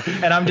 Yeah.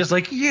 And I'm just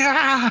like,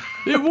 yeah,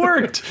 it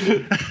worked.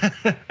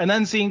 And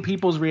then seeing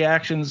people's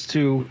reactions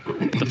to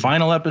the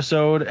final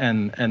episode,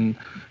 and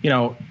you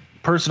know,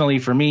 personally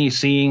for me,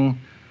 seeing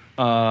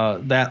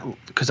that,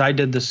 because I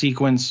did the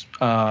sequence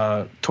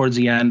towards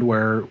the end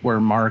where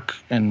Mark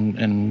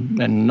and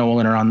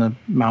Nolan are on the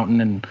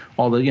mountain, and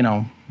all the, you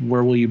know,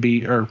 where will you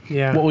be, or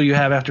what will you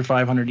have after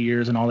 500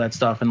 years and all that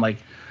stuff, and like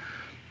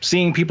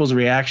seeing people's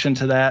reaction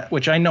to that,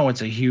 which I know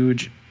it's a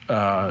huge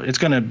it's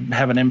going to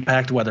have an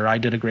impact whether I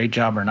did a great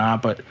job or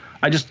not, but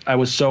I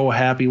was so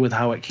happy with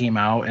how it came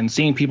out, and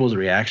seeing people's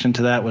reaction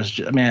to that was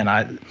just, man,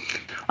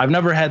 I've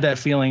never had that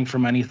feeling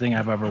from anything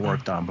I've ever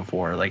worked on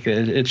before. Like,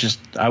 it's just,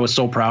 I was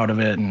so proud of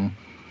it, and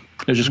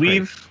it was just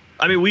great.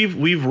 I mean,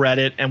 we've read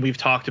it and we've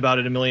talked about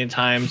it a million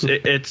times.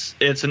 It's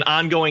an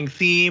ongoing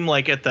theme.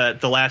 Like, at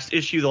the last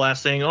issue, the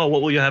last thing, oh,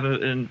 what will you have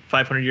in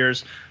 500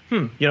 years?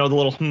 You know, the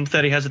little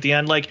that he has at the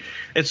end. Like,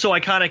 it's so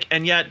iconic,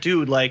 and yet,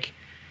 dude, like,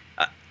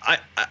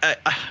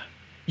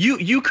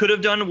 you could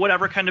have done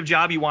whatever kind of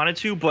job you wanted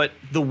to, but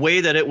the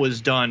way that it was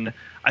done,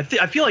 I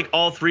feel like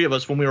all three of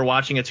us, when we were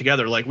watching it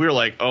together, like, we were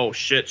like, oh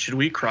shit, should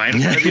we cry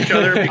in front of each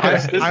other?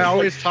 Because I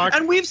always talk,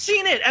 and we've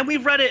seen it and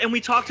we've read it and we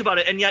talked about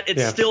it, and yet it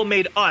still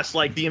made us,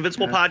 like the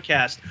Invincible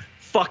podcast,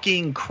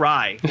 fucking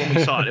cry when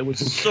we saw it. It was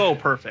so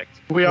perfect.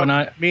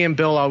 Me and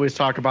Bill always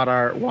talk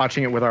about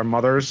watching it with our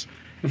mothers,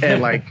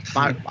 and like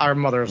our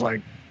mothers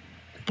like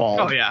bawled.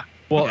 Oh yeah.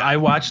 Well, I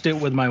watched it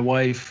with my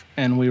wife,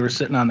 and we were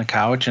sitting on the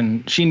couch,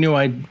 and she knew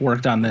I'd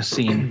worked on this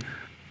scene.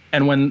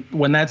 And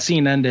when that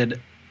scene ended,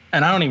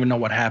 and I don't even know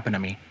what happened to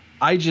me,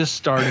 I just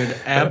started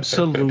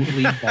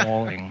absolutely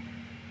bawling,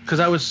 because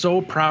I was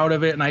so proud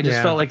of it, and I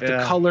just felt like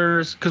the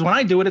colors, because when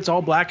I do it, it's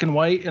all black and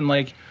white, and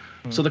like,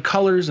 so the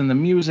colors and the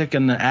music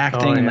and the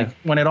acting, and like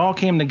when it all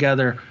came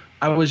together,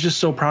 I was just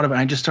so proud of it.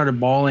 I just started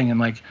bawling, and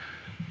like,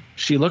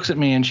 she looks at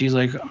me and she's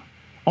like,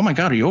 oh my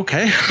God, are you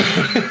okay?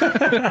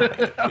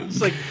 I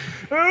was like,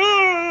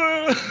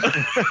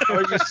 I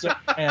was just so,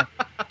 man,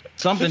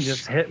 something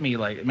just hit me,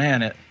 like,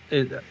 man,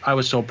 I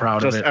was so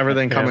proud of it. Just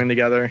everything coming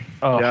together.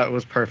 Oh. Yeah, it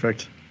was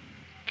perfect.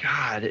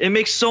 God, it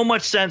makes so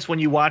much sense when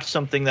you watch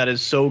something that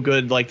is so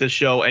good like this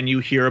show and you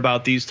hear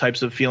about these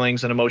types of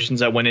feelings and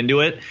emotions that went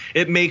into it.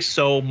 It makes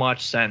so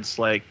much sense.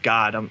 Like,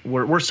 God,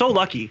 we're so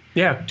lucky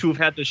to have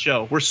had this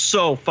show. We're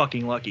so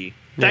fucking lucky.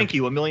 Thank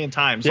you a million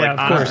times. Yeah, like, of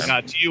honestly, course.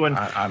 God, to you and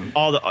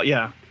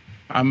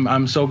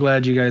I'm so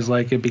glad you guys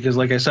like it because,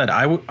 like I said,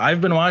 I've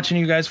been watching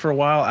you guys for a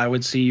while. I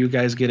would see you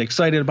guys get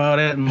excited about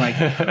it and like,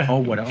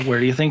 where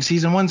do you think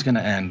season 1's going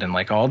to end? And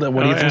like what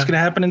do you think's going to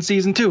happen in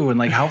season 2? And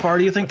like, how far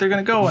do you think they're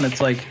going to go? And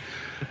it's like,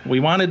 we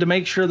wanted to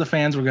make sure the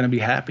fans were going to be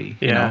happy.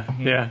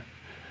 Yeah.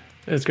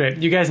 That's great.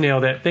 You guys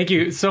nailed it. Thank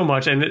you so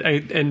much. And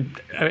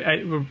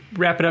I we'll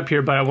wrap it up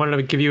here, but I wanted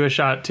to give you a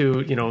shot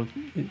to,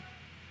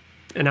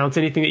 announce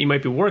anything that you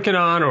might be working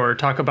on or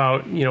talk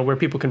about, where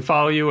people can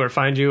follow you or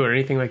find you or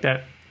anything like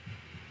that.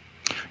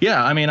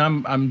 Yeah, I mean,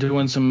 I'm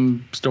doing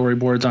some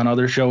storyboards on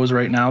other shows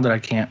right now that I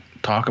can't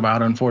talk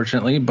about,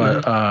 unfortunately.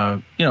 But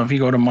if you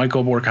go to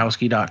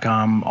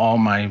michaelborkowski.com,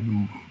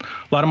 a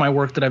lot of my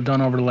work that I've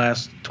done over the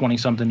last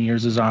 20-something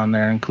years is on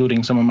there,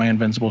 including some of my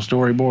Invincible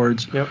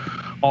storyboards. Yep.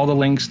 All the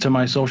links to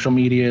my social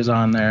media is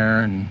on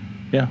there, and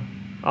yeah.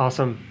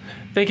 Awesome.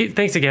 Thank you.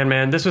 Thanks again,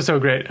 man. This was so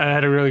great. I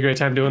had a really great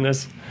time doing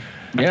this.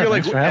 Yeah,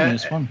 thanks for having me.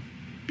 It's fun.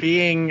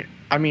 Being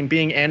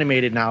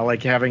animated now,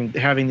 like having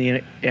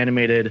the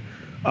animated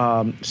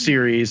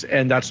series,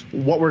 and that's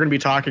what we're going to be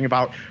talking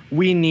about.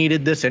 We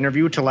needed this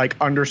interview to like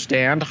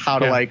understand how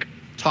to like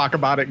talk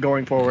about it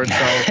going forward.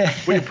 So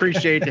we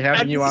appreciate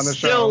having you on the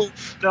show.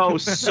 Know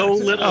so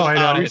little. I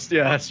know. It.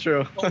 Yeah, that's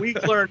true. But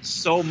we've learned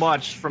so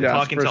much from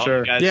talking to all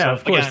you guys. Yeah, so,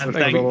 of course. Again,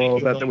 thank you a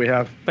little bit that we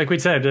have. Like we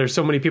said, there's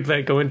so many people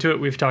that go into it.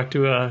 We've talked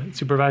to a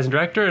supervising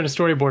director and a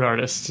storyboard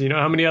artist. You know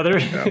how many other?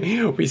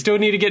 Yeah. we still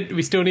need to get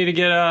Jason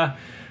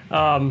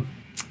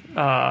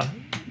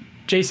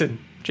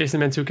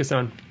Mantzoukas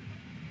on.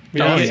 We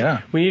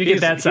need to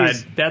get that side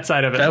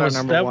of it. That was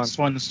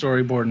fun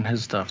storyboarding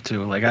his stuff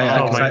too. Like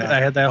I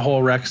had that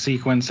whole Rex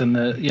sequence in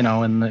the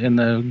in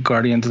the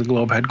Guardians of the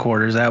Globe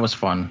headquarters. That was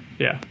fun.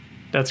 Yeah,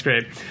 that's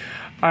great.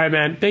 All right,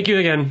 man. Thank you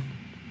again.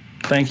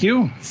 Thank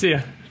you. See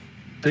ya.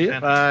 See ya.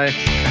 Bye.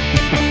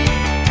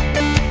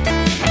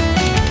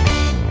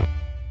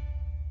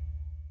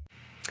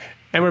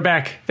 And we're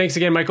back. Thanks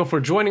again, Michael, for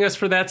joining us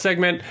for that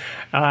segment.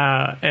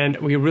 And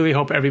we really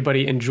hope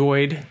everybody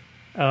enjoyed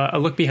a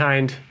look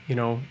behind,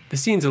 the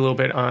scenes a little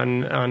bit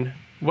on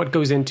what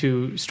goes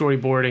into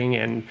storyboarding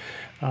and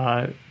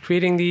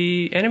creating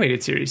the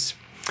animated series.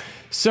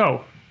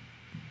 So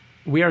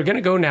we are going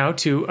to go now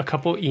to a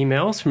couple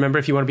emails. Remember,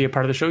 if you want to be a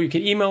part of the show, you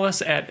can email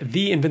us at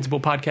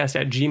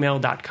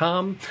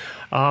theinvinciblepodcast@gmail.com.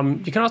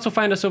 You can also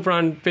find us over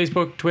on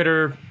Facebook,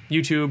 Twitter,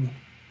 YouTube,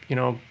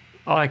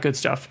 all that good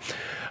stuff.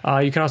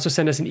 You can also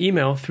send us an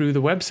email through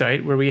the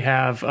website where we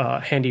have a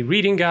handy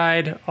reading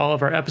guide, all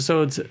of our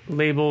episodes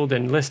labeled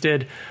and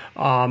listed,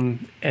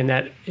 and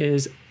that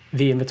is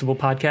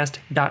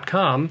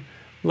theinvinciblepodcast.com,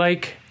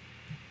 like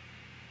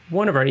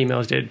one of our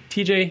emails did.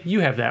 TJ,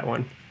 you have that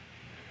one.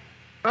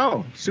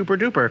 Oh, super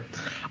duper.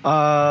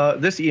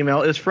 This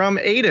email is from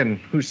Aiden,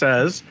 who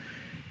says,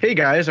 "Hey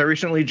guys, I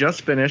recently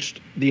just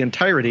finished the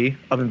entirety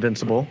of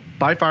Invincible,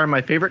 by far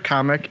my favorite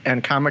comic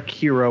and comic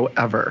hero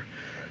ever.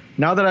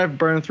 Now that I've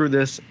burned through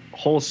this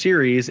whole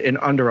series in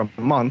under a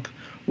month,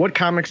 what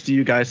comics do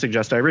you guys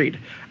suggest I read?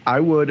 I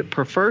would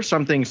prefer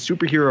something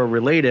superhero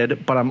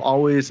related, but I'm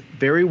always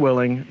very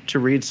willing to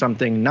read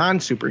something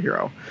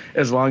non-superhero,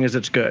 as long as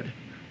it's good.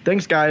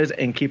 Thanks, guys,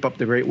 and keep up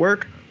the great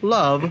work.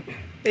 Love,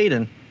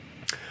 Aiden."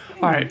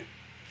 All right.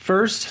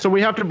 First, so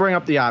we have to bring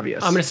up the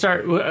obvious. I'm going to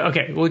start.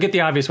 Okay, we'll get the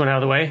obvious one out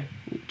of the way.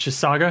 Just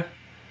Saga?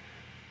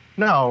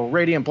 No,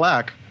 Radiant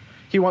Black.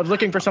 He was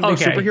looking for something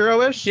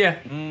superhero-ish? Yeah.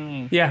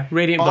 Yeah,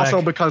 Radiant Black.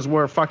 Also because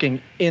we're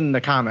fucking in the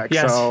comics.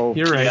 Yes, so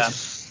you're right.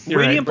 Yeah.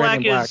 Radiant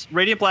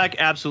Black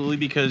absolutely,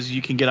 because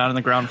you can get out on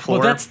the ground floor.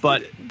 Well, that's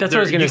what I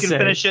was going to say. You can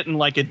finish it in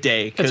like a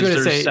day because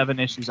there's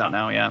 7 issues out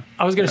now. Yeah.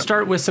 I was going to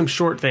start with some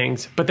short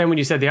things, but then when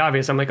you said the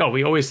obvious, I'm like,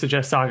 we always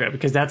suggest Saga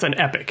because that's an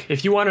epic.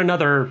 If you want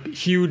another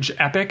huge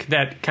epic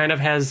that kind of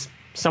has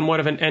somewhat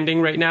of an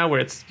ending right now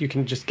where you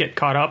can just get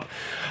caught up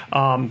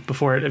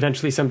before it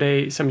eventually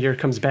some year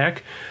comes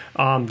back,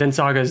 then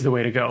Saga is the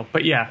way to go.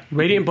 But yeah,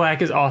 Radiant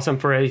Black is awesome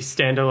for a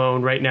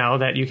standalone right now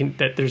that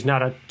there's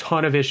not a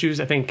ton of issues.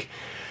 I think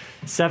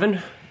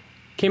 7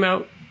 came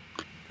out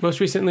most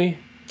recently.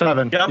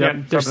 7.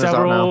 Yeah. There's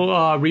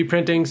several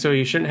reprinting, so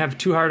you shouldn't have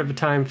too hard of a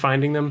time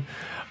finding them.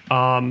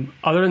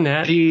 Other than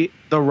that, the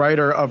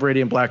writer of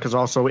Radiant Black is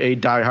also a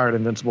diehard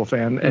Invincible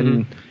fan,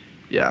 and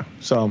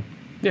so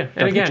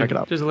and again, check it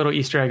out. There's a little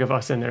Easter egg of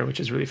us in there,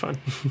 which is really fun.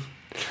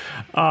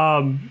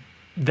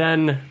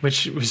 Then,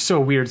 which was so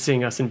weird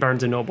seeing us in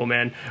Barnes & Noble,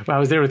 man. Well, I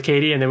was there with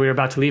Katie, and then we were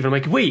about to leave, and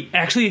I'm like, wait,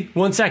 actually,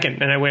 1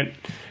 second. And I went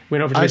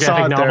over to the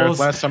graphic novels.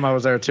 There. Last time I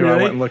was there, too. Really?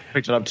 I went and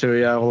picked it up, too,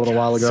 a little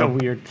while ago. So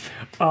weird.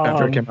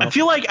 After it came out. I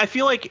feel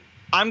like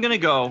I'm going to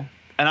go,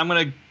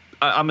 and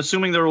I'm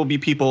assuming there will be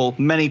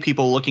many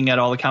people looking at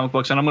all the comic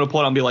books, and I'm going to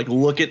pull it out and be like,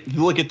 look at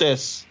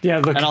this. Yeah,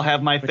 look. And I'll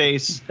have my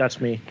face. That's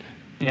me.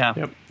 Yeah.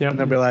 Yep. And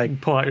they'll be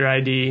like, pull out your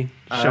ID,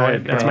 show right,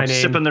 it. That's bro. my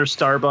name. Sipping their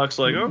Starbucks,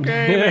 like,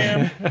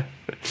 okay,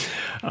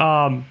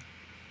 man.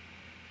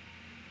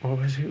 What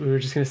was it we were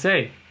just gonna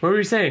say? What were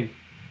you saying?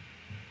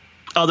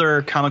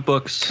 Other comic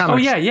books. Oh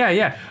yeah.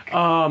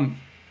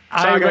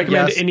 I Saga,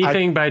 recommend yes,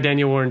 anything by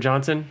Daniel Warren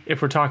Johnson.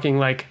 If we're talking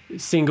like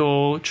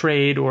single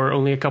trade or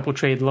only a couple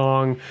trade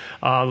long,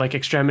 like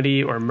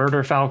Extremity or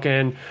Murder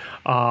Falcon,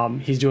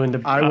 he's doing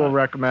the. I will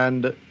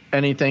recommend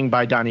anything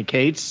by Donny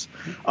Cates.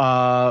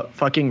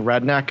 Fucking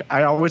Redneck.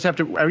 I always have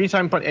to. Every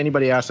time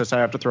anybody asks this, I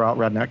have to throw out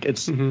Redneck.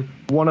 It's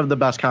one of the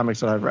best comics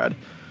that I've read.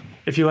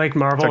 If you like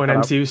Marvel Check and that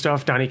out. MCU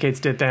stuff, Donny Cates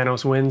did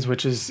Thanos Wins,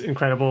 which is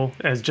incredible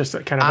as just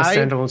kind of a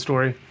standalone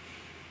story.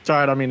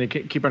 Sorry, I don't mean to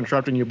keep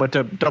interrupting you, but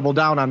to double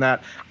down on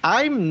that,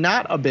 I'm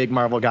not a big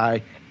Marvel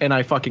guy, and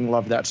I fucking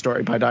love that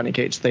story by Donny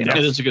Cates. Thanos.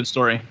 It is a good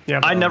story. Yeah.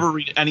 I never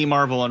read any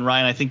Marvel, and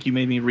Ryan, I think you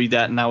made me read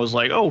that, and I was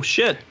like, oh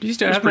shit. Do you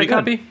still That's have my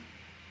pretty copy?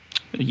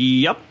 good.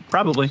 Yep,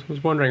 probably. I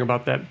was wondering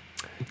about that.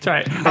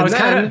 Sorry, I was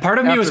kind of part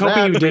of me was after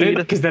hoping you that, did it read-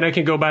 because then I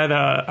can go buy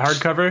the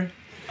hardcover.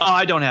 Oh,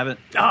 I don't have it.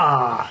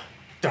 Ah,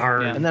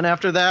 darn. Yeah. And then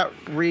after that,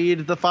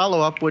 read the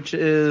follow-up, which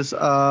is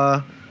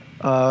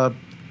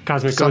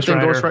Cosmic Ghost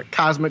Rider.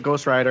 Cosmic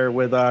Ghost Rider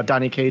with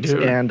Donny Cates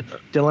Dude. and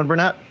Dylan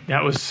Burnett.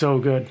 That was so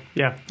good.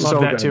 Yeah, love So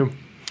that good. too.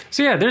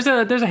 So yeah, there's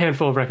a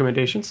handful of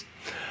recommendations.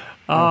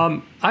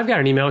 I've got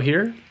an email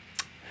here.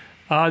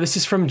 This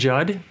is from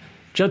Judd.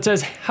 Judd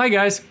says, "Hi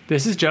guys,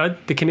 this is Judd,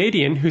 the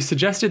Canadian who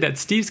suggested that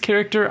Steve's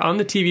character on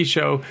the TV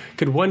show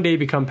could one day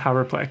become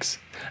Powerplex.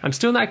 I'm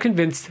still not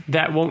convinced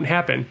that won't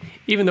happen,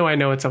 even though I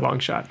know it's a long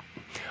shot.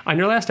 On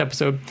your last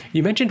episode,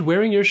 you mentioned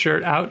wearing your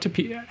shirt out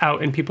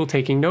and people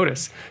taking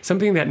notice,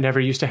 something that never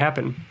used to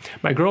happen.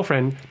 My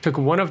girlfriend took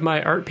one of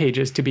my art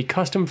pages to be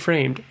custom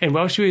framed, and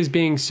while she was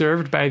being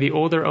served by the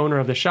older owner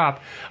of the shop,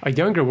 a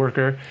younger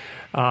worker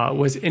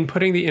was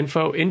inputting the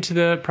info into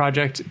the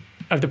project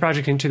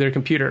into their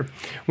computer.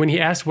 When he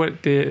asked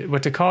what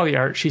to call the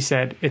art, she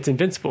said, 'It's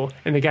invincible,'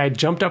 and the guy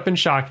jumped up in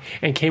shock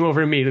and came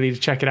over immediately to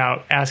check it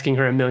out, asking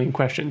her a million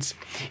questions.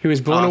 He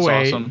was blown That's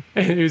away. awesome.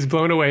 He was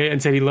blown away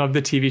and said he loved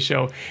the TV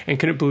show and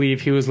couldn't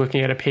believe he was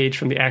looking at a page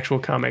from the actual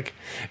comic.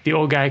 The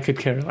old guy could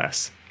care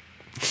less.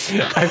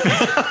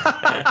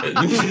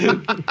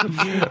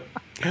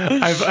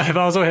 I've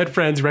also had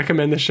friends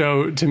recommend the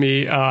show to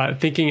me,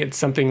 thinking it's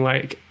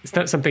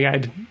not something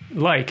I'd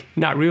like,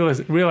 not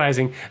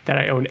realizing that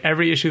I own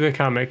every issue of the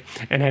comic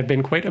and have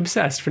been quite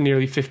obsessed for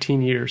nearly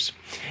 15 years.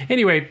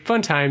 Anyway,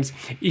 fun times,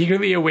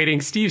 eagerly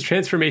awaiting Steve's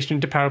transformation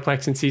into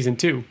Powerplex in Season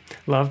 2.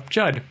 Love,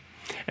 Judd."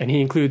 And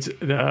he includes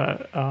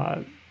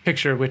the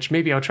picture, which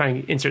maybe I'll try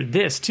and insert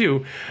this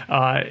too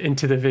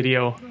into the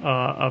video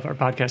of our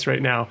podcast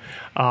right now.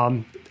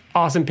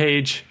 Awesome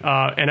page,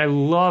 and I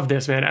love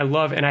this, man.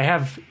 And I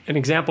have an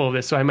example of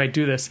this, so I might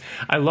do this.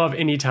 I love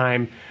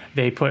anytime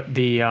they put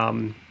the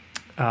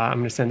I'm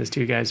going to send this to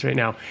you guys right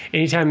now.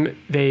 Anytime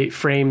they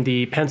frame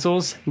the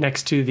pencils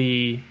next to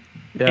the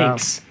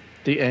inks.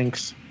 The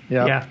inks.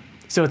 Yeah. Yeah.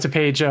 So it's a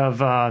page of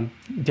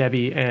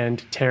Debbie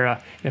and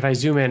Tara. And if I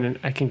zoom in,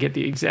 I can get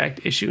the exact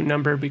issue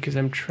number because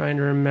I'm trying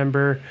to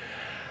remember.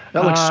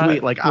 That looks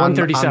sweet, like on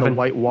the 137.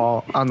 white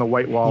wall,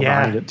 Yeah.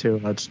 behind it too.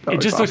 That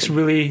It just looks awesome.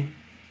 really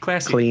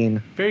classy.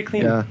 Clean. Very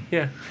clean.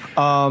 Yeah.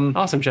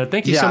 Awesome, Judd.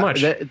 Thank you so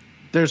much.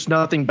 There's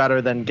nothing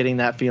better than getting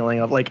that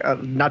feeling of like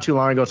not too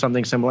long ago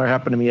something similar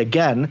happened to me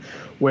again,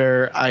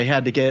 where I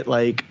had to get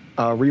like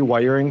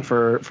rewiring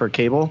for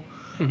cable,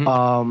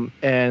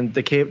 and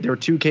there were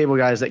two cable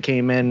guys that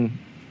came in,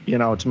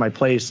 to my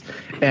place,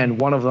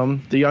 and one of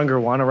them, the younger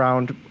one,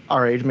 around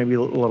our age, maybe a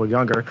little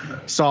younger,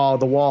 saw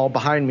the wall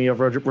behind me of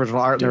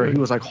original art there. He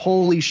was like,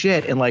 "Holy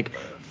shit!" and like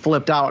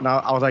flipped out, and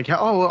I was like,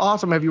 "Oh,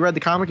 awesome! Have you read the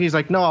comic?" He's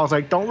like, "No." I was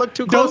like, "Don't look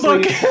too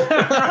closely." Don't look.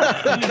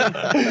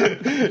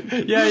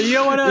 Yeah, you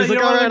don't want to. He's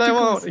like, "All right, I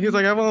won't." He's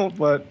like, "I won't,"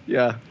 but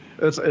yeah,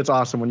 it's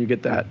awesome when you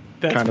get that.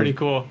 That's kind pretty of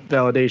cool.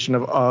 validation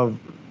of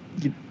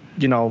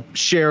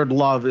shared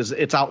love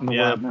it's out in the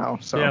world now.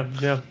 So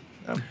Yeah.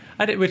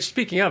 Which,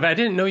 speaking of, I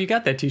didn't know you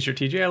got that T-shirt,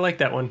 TJ. I like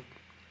that one.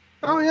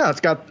 Oh yeah,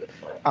 it's got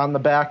on the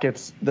back.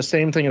 It's the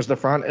same thing as the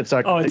front. It's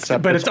like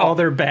It's all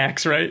their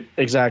backs, right?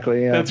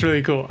 Exactly. Yeah. That's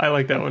really cool. I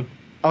like that one.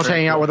 I was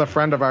hanging out with a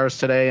friend of ours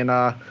today, and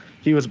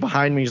he was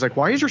behind me. He's like,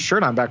 "Why is your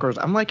shirt on backwards?"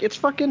 I'm like, "It's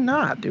fucking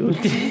not, dude."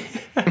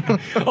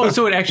 Oh,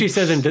 so it actually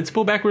says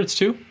Invincible backwards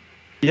too?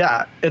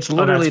 Yeah, it's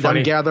literally funny.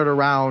 them gathered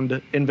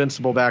around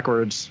Invincible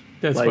backwards.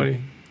 That's like,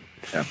 funny.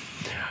 Yeah.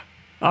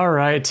 All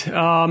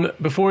right.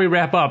 Before we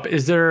wrap up,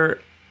 is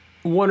there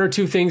one or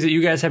two things that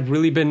you guys have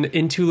really been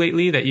into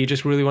lately that you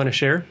just really want to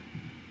share?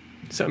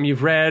 Something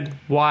you've read,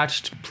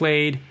 watched,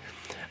 played?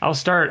 I'll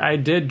start. I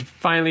did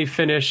finally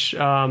finish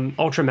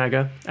Ultra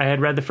Mega. I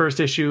had read the first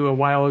issue a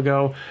while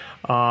ago,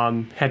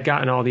 had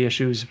gotten all the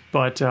issues,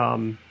 but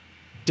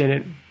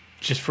didn't,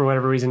 just for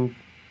whatever reason,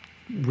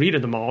 read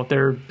them all.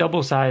 They're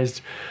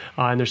double-sized,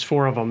 and there's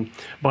 4 of them.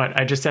 But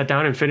I just sat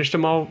down and finished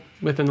them all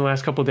within the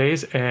last couple of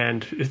days,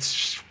 and it's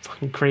just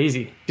fucking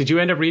crazy. Did you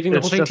end up reading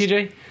the whole thing,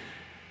 TJ?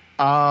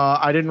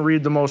 I didn't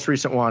read the most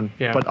recent one,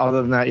 Yeah. but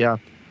other than that, yeah.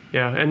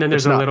 Yeah, and then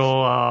there's a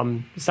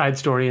little side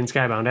story in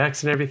Skybound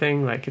X and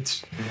everything. Like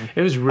it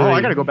was really. Oh,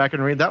 I gotta go back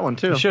and read that one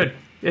too. You should.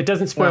 It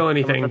doesn't spoil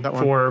anything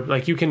for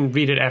like you can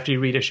read it after you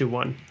read issue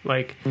 1.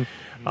 Like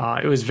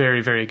it was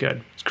very, very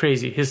good. It's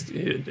crazy.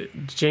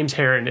 James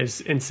Herron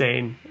is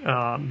insane.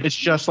 It's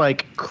just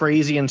like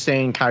crazy,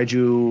 insane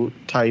kaiju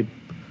type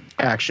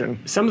action.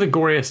 Some of the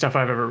goriest stuff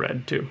I've ever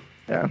read too.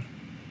 Yeah.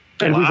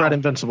 And we've read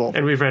Invincible.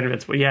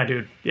 Yeah,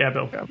 dude. Yeah,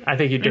 Bill. Yeah. I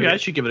think you'd do it. I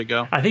should give it a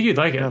go. I think you'd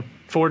like it.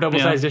 4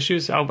 double-sized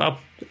issues. I'll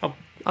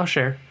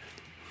share.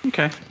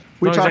 Okay.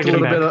 We talked a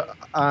little bit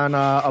on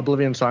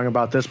Oblivion Song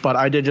about this, but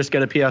I did just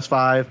get a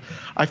PS5.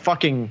 I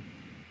fucking,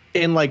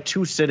 in like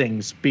 2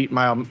 sittings, beat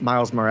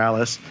Miles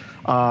Morales.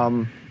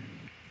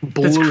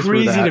 That's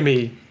crazy to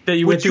me that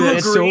you went through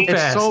that so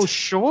fast. It's so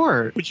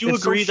short. Would you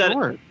agree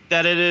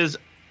that it is,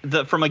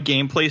 that from a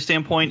gameplay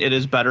standpoint, it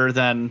is better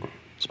than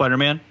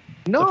Spider-Man?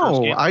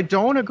 No, I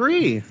don't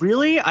agree.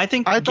 Really? I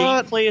thought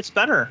gameplay it's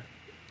better.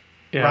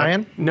 Yeah.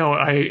 Ryan? No,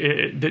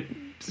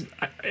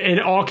 in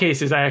all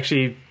cases, I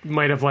actually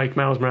might have liked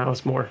Miles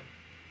Morales more.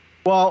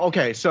 Well,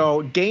 okay,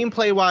 so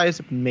gameplay-wise,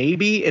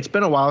 maybe. It's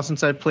been a while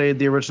since I played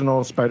the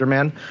original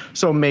Spider-Man,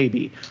 so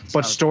maybe.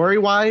 But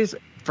story-wise,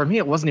 for me,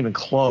 it wasn't even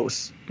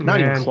close. Not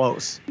even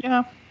close.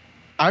 Yeah.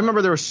 I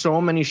remember there were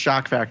so many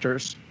shock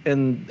factors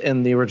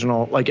in the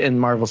original, like in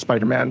Marvel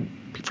Spider-Man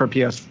for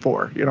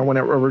PS4, when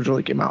it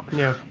originally came out.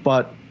 Yeah.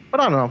 But I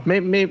don't know.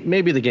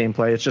 Maybe the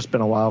gameplay. It's just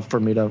been a while for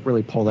me to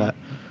really pull that.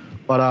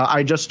 But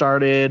I just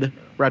started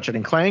Ratchet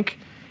and Clank,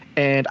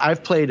 and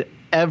I've played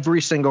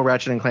every single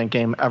Ratchet and Clank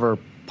game ever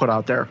put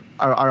out there.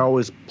 I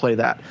always play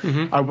that.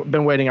 Mm-hmm. I've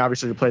been waiting,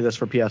 obviously, to play this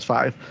for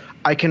PS5.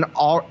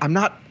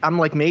 I'm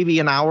like maybe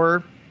an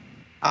hour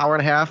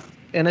and a half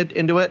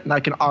into it, and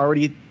I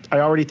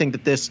already think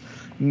that this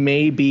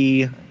may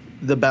be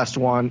the best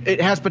one.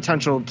 It has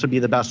potential to be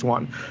the best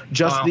one.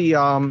 Just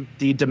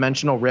the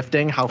dimensional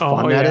rifting, how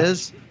fun that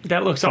is.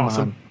 That looks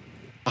awesome.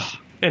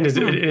 And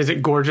is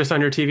it gorgeous on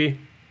your TV?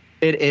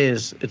 It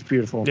is. It's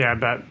beautiful. Yeah, I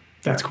bet.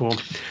 That's cool.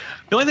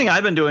 The only thing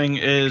I've been doing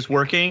is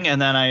working, and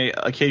then I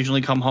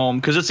occasionally come home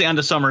because it's the end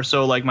of summer.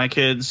 So like my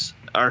kids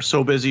are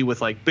so busy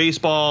with like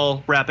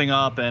baseball wrapping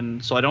up,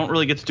 and so I don't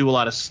really get to do a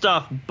lot of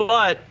stuff.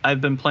 But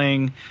I've been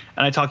playing,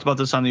 and I talked about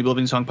this on the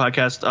Oblivion Song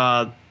podcast,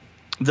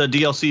 the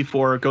DLC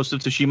for Ghost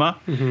of Tsushima,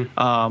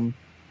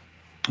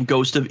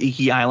 Ghost of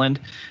Iki Island,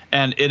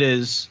 and it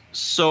is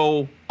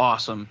so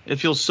awesome. It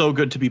feels so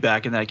good to be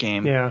back in that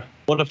game. Yeah.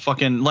 What a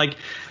fucking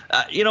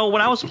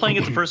when I was playing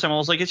it the first time, I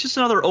was like, it's just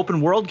another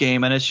open world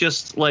game, and it's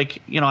just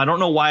like, I don't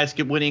know why it's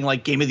winning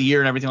like Game of the Year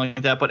and everything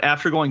like that, but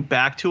after going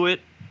back to it,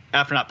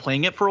 after not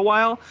playing it for a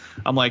while,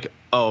 I'm like,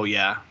 oh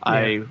yeah.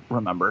 I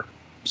remember.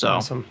 So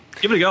awesome.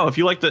 Give it a go. If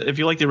you like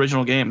the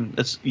original game,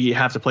 you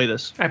have to play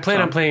this. I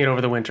plan on playing it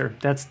over the winter.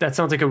 That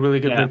sounds like a really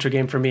good winter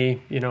game for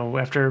me.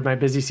 After my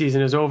busy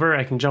season is over,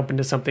 I can jump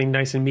into something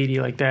nice and meaty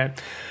like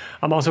that.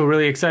 I'm also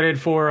really excited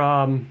for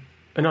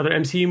another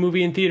MCU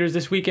movie in theaters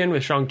this weekend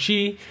with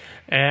Shang-Chi,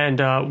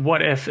 and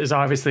What If is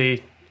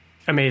obviously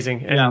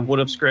amazing. And What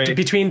If's great.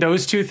 Between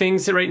those two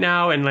things right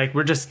now, and like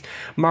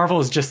Marvel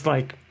is just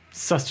like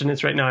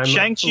sustenance right now.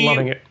 I'm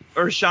loving it.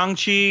 Or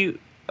Shang-Chi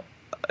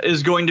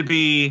is going to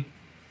be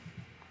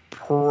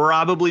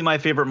probably my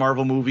favorite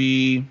Marvel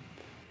movie.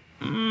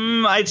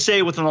 I'd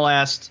say within the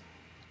last.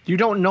 You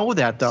don't know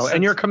that though,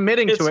 and you're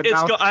committing to it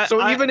now.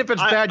 So even if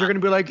it's bad, you're going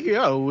to be like,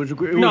 "Yeah, it was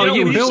great." No,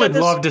 Bill would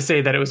love to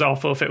say that it was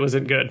awful if it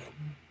wasn't good.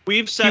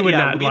 We've said,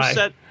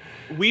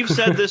 we've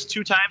said this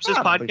 2 times this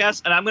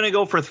podcast, and I'm going to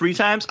go for 3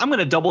 times. I'm going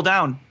to double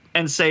down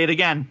and say it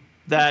again.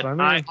 That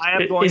I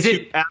am going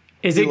to.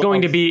 Is it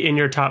going to be in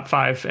your top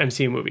 5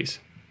 MCU movies?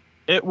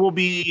 It will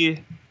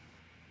be.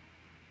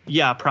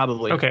 Yeah,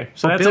 probably. Okay,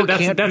 so that's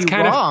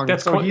kind of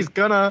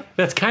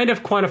that's kind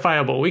of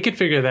quantifiable. We could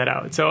figure that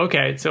out. So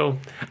so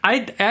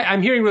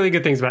I'm hearing really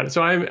good things about it.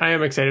 So I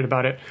am excited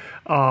about it.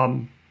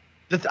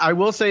 I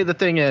will say the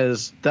thing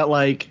is that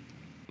like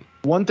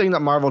one thing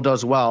that Marvel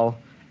does well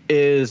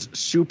is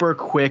super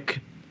quick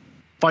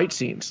fight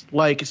scenes,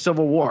 like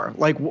Civil War,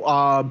 like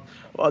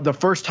the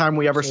first time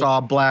we ever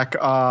saw Black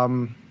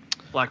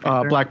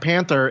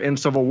Panther in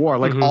Civil War,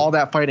 like all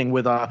that fighting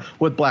with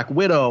Black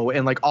Widow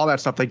and like all that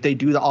stuff, like they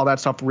do all that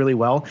stuff really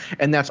well,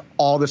 and that's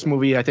all this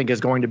movie I think is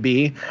going to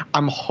be.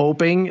 I'm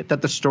hoping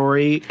that the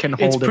story can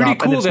hold it up,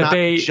 cool, and it's not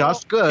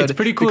just good. It's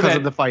pretty cool because that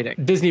of the fighting.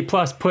 Disney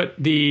Plus put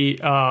the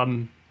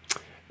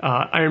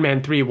Iron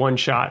Man 3 one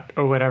shot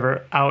or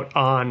whatever out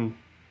on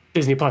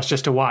Disney Plus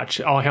just to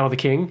watch All Hail the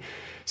King.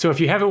 So if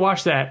you haven't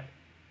watched that,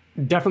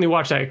 definitely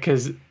watch that,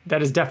 because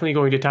that is definitely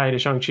going to tie into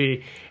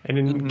Shang-Chi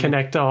and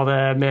connect all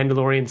the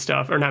Mandalorian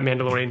stuff, or not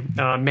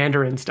Mandalorian,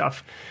 Mandarin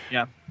stuff.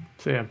 Yeah.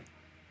 So yeah,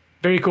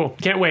 very cool.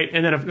 Can't wait.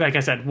 And then, like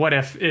I said, What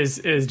If is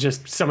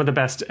just some of the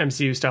best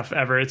MCU stuff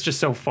ever. It's just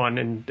so fun,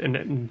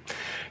 and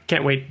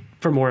can't wait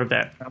for more of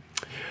that.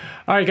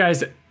 All right,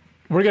 guys.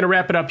 We're going to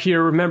wrap it up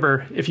here.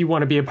 Remember, if you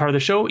want to be a part of the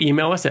show,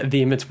 email us at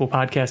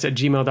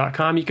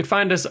theinvinciblepodcast@gmail.com. You can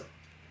find us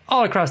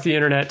all across the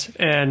internet,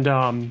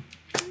 and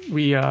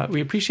we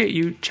appreciate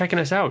you checking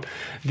us out.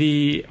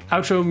 The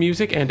outro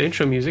music and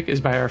intro music is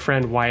by our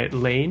friend Wyatt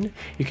Lane.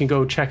 You can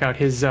go check out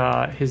his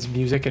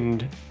music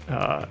and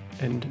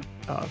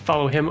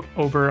follow him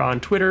over on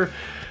Twitter.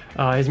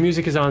 His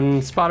music is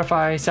on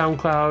Spotify,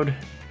 SoundCloud,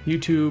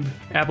 YouTube,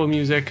 Apple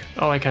Music,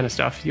 all that kind of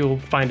stuff. You'll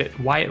find it,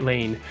 Wyatt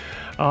Lane.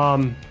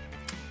 Other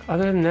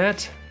than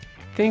that,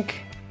 I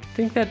think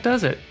that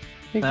does it.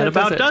 That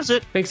about does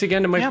it. Thanks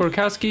again to Mike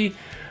Borkowski.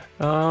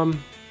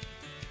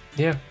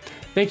 Yeah.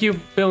 Thank you,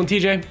 Bill and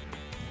TJ.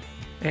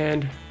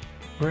 And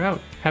we're out.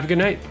 Have a good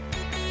night.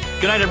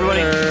 Good night,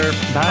 everybody.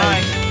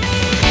 Bye. Bye.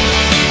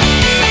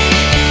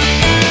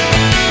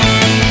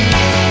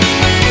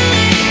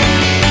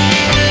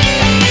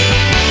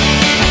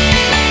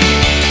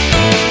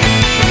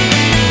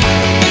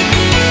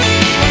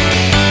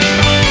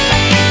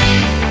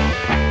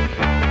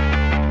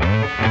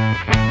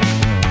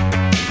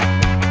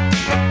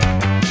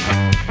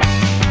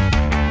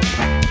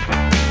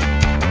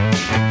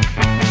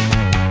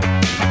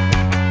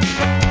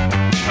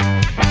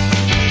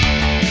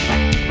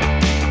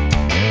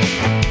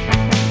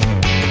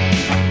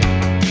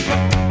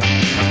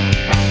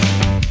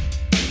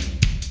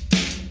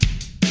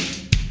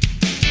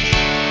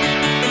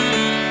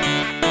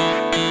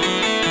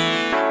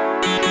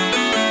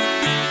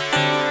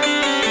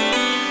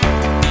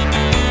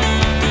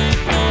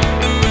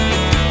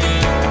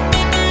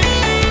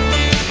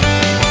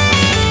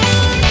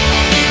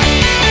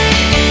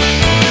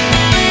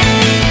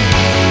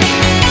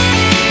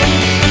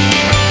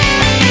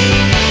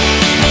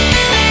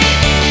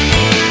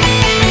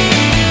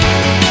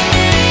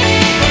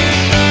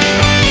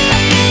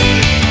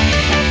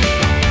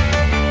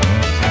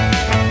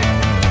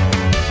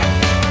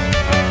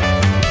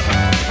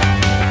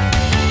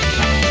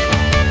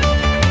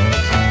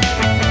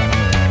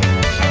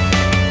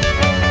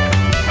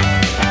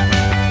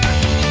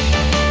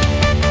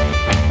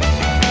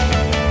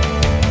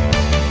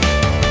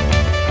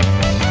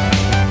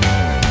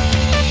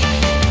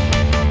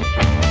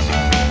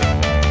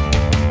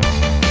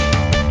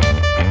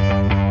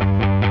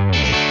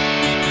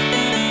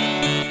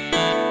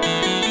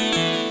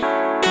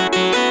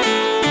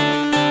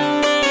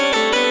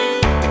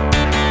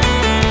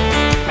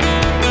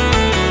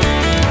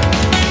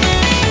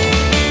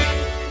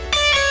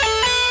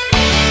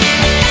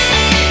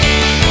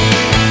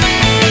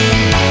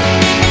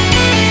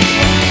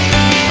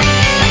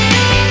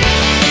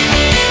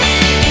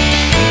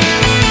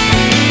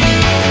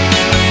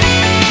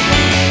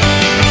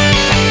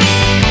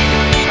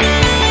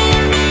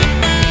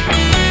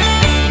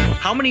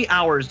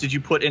 Hours did you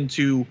put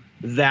into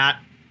that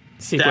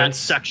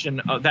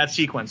section of that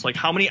sequence? Like,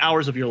 how many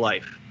hours of your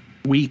life?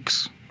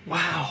 Weeks.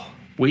 Wow.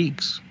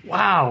 Weeks.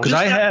 Wow. Because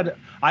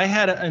I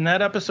had in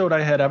that episode,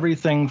 I had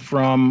everything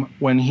from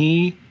when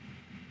he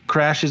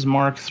crashes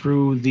Mark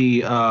through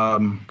the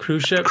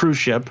cruise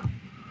ship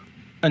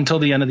until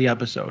the end of the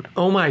episode.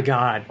 Oh my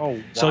God. Oh,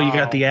 wow. So you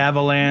got the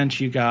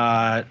avalanche, you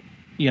got,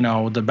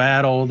 the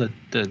battle, the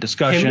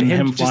discussion,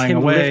 him flying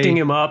away, lifting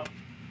him up.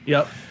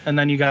 Yep. And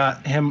then you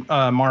got him,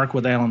 Mark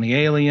with Alan the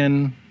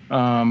alien.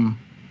 Holy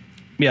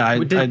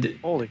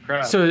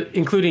crap. So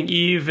including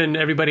Eve and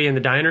everybody in the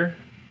diner?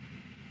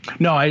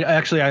 No,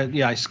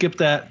 I skipped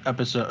that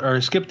episode, or I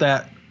skipped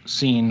that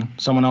scene.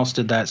 Someone else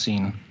did that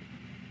scene.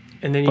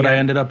 And then I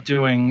ended up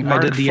doing,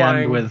 Mark I did the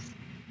flying. end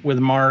with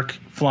Mark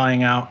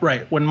flying out.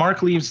 Right. When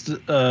Mark leaves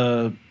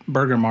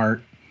Burger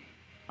Mart,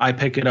 I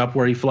pick it up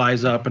where he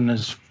flies up and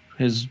his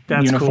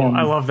That's uniform cool.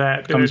 I love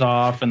that, dude. comes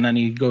off, and then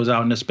he goes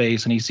out into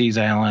space and he sees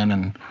Alan,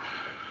 and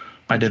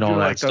I did all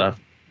that stuff.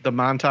 The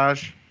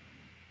montage?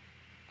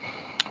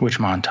 Which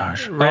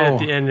montage? Right at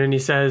the end, and he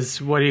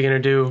says, "What are you gonna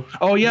do?"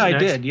 Oh yeah, next? I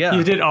did. Yeah,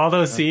 you did all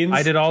those scenes.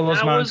 I did all those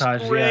That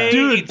montages. was great. Yeah,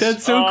 dude,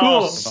 that's so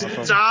cool.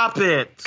 Stop it.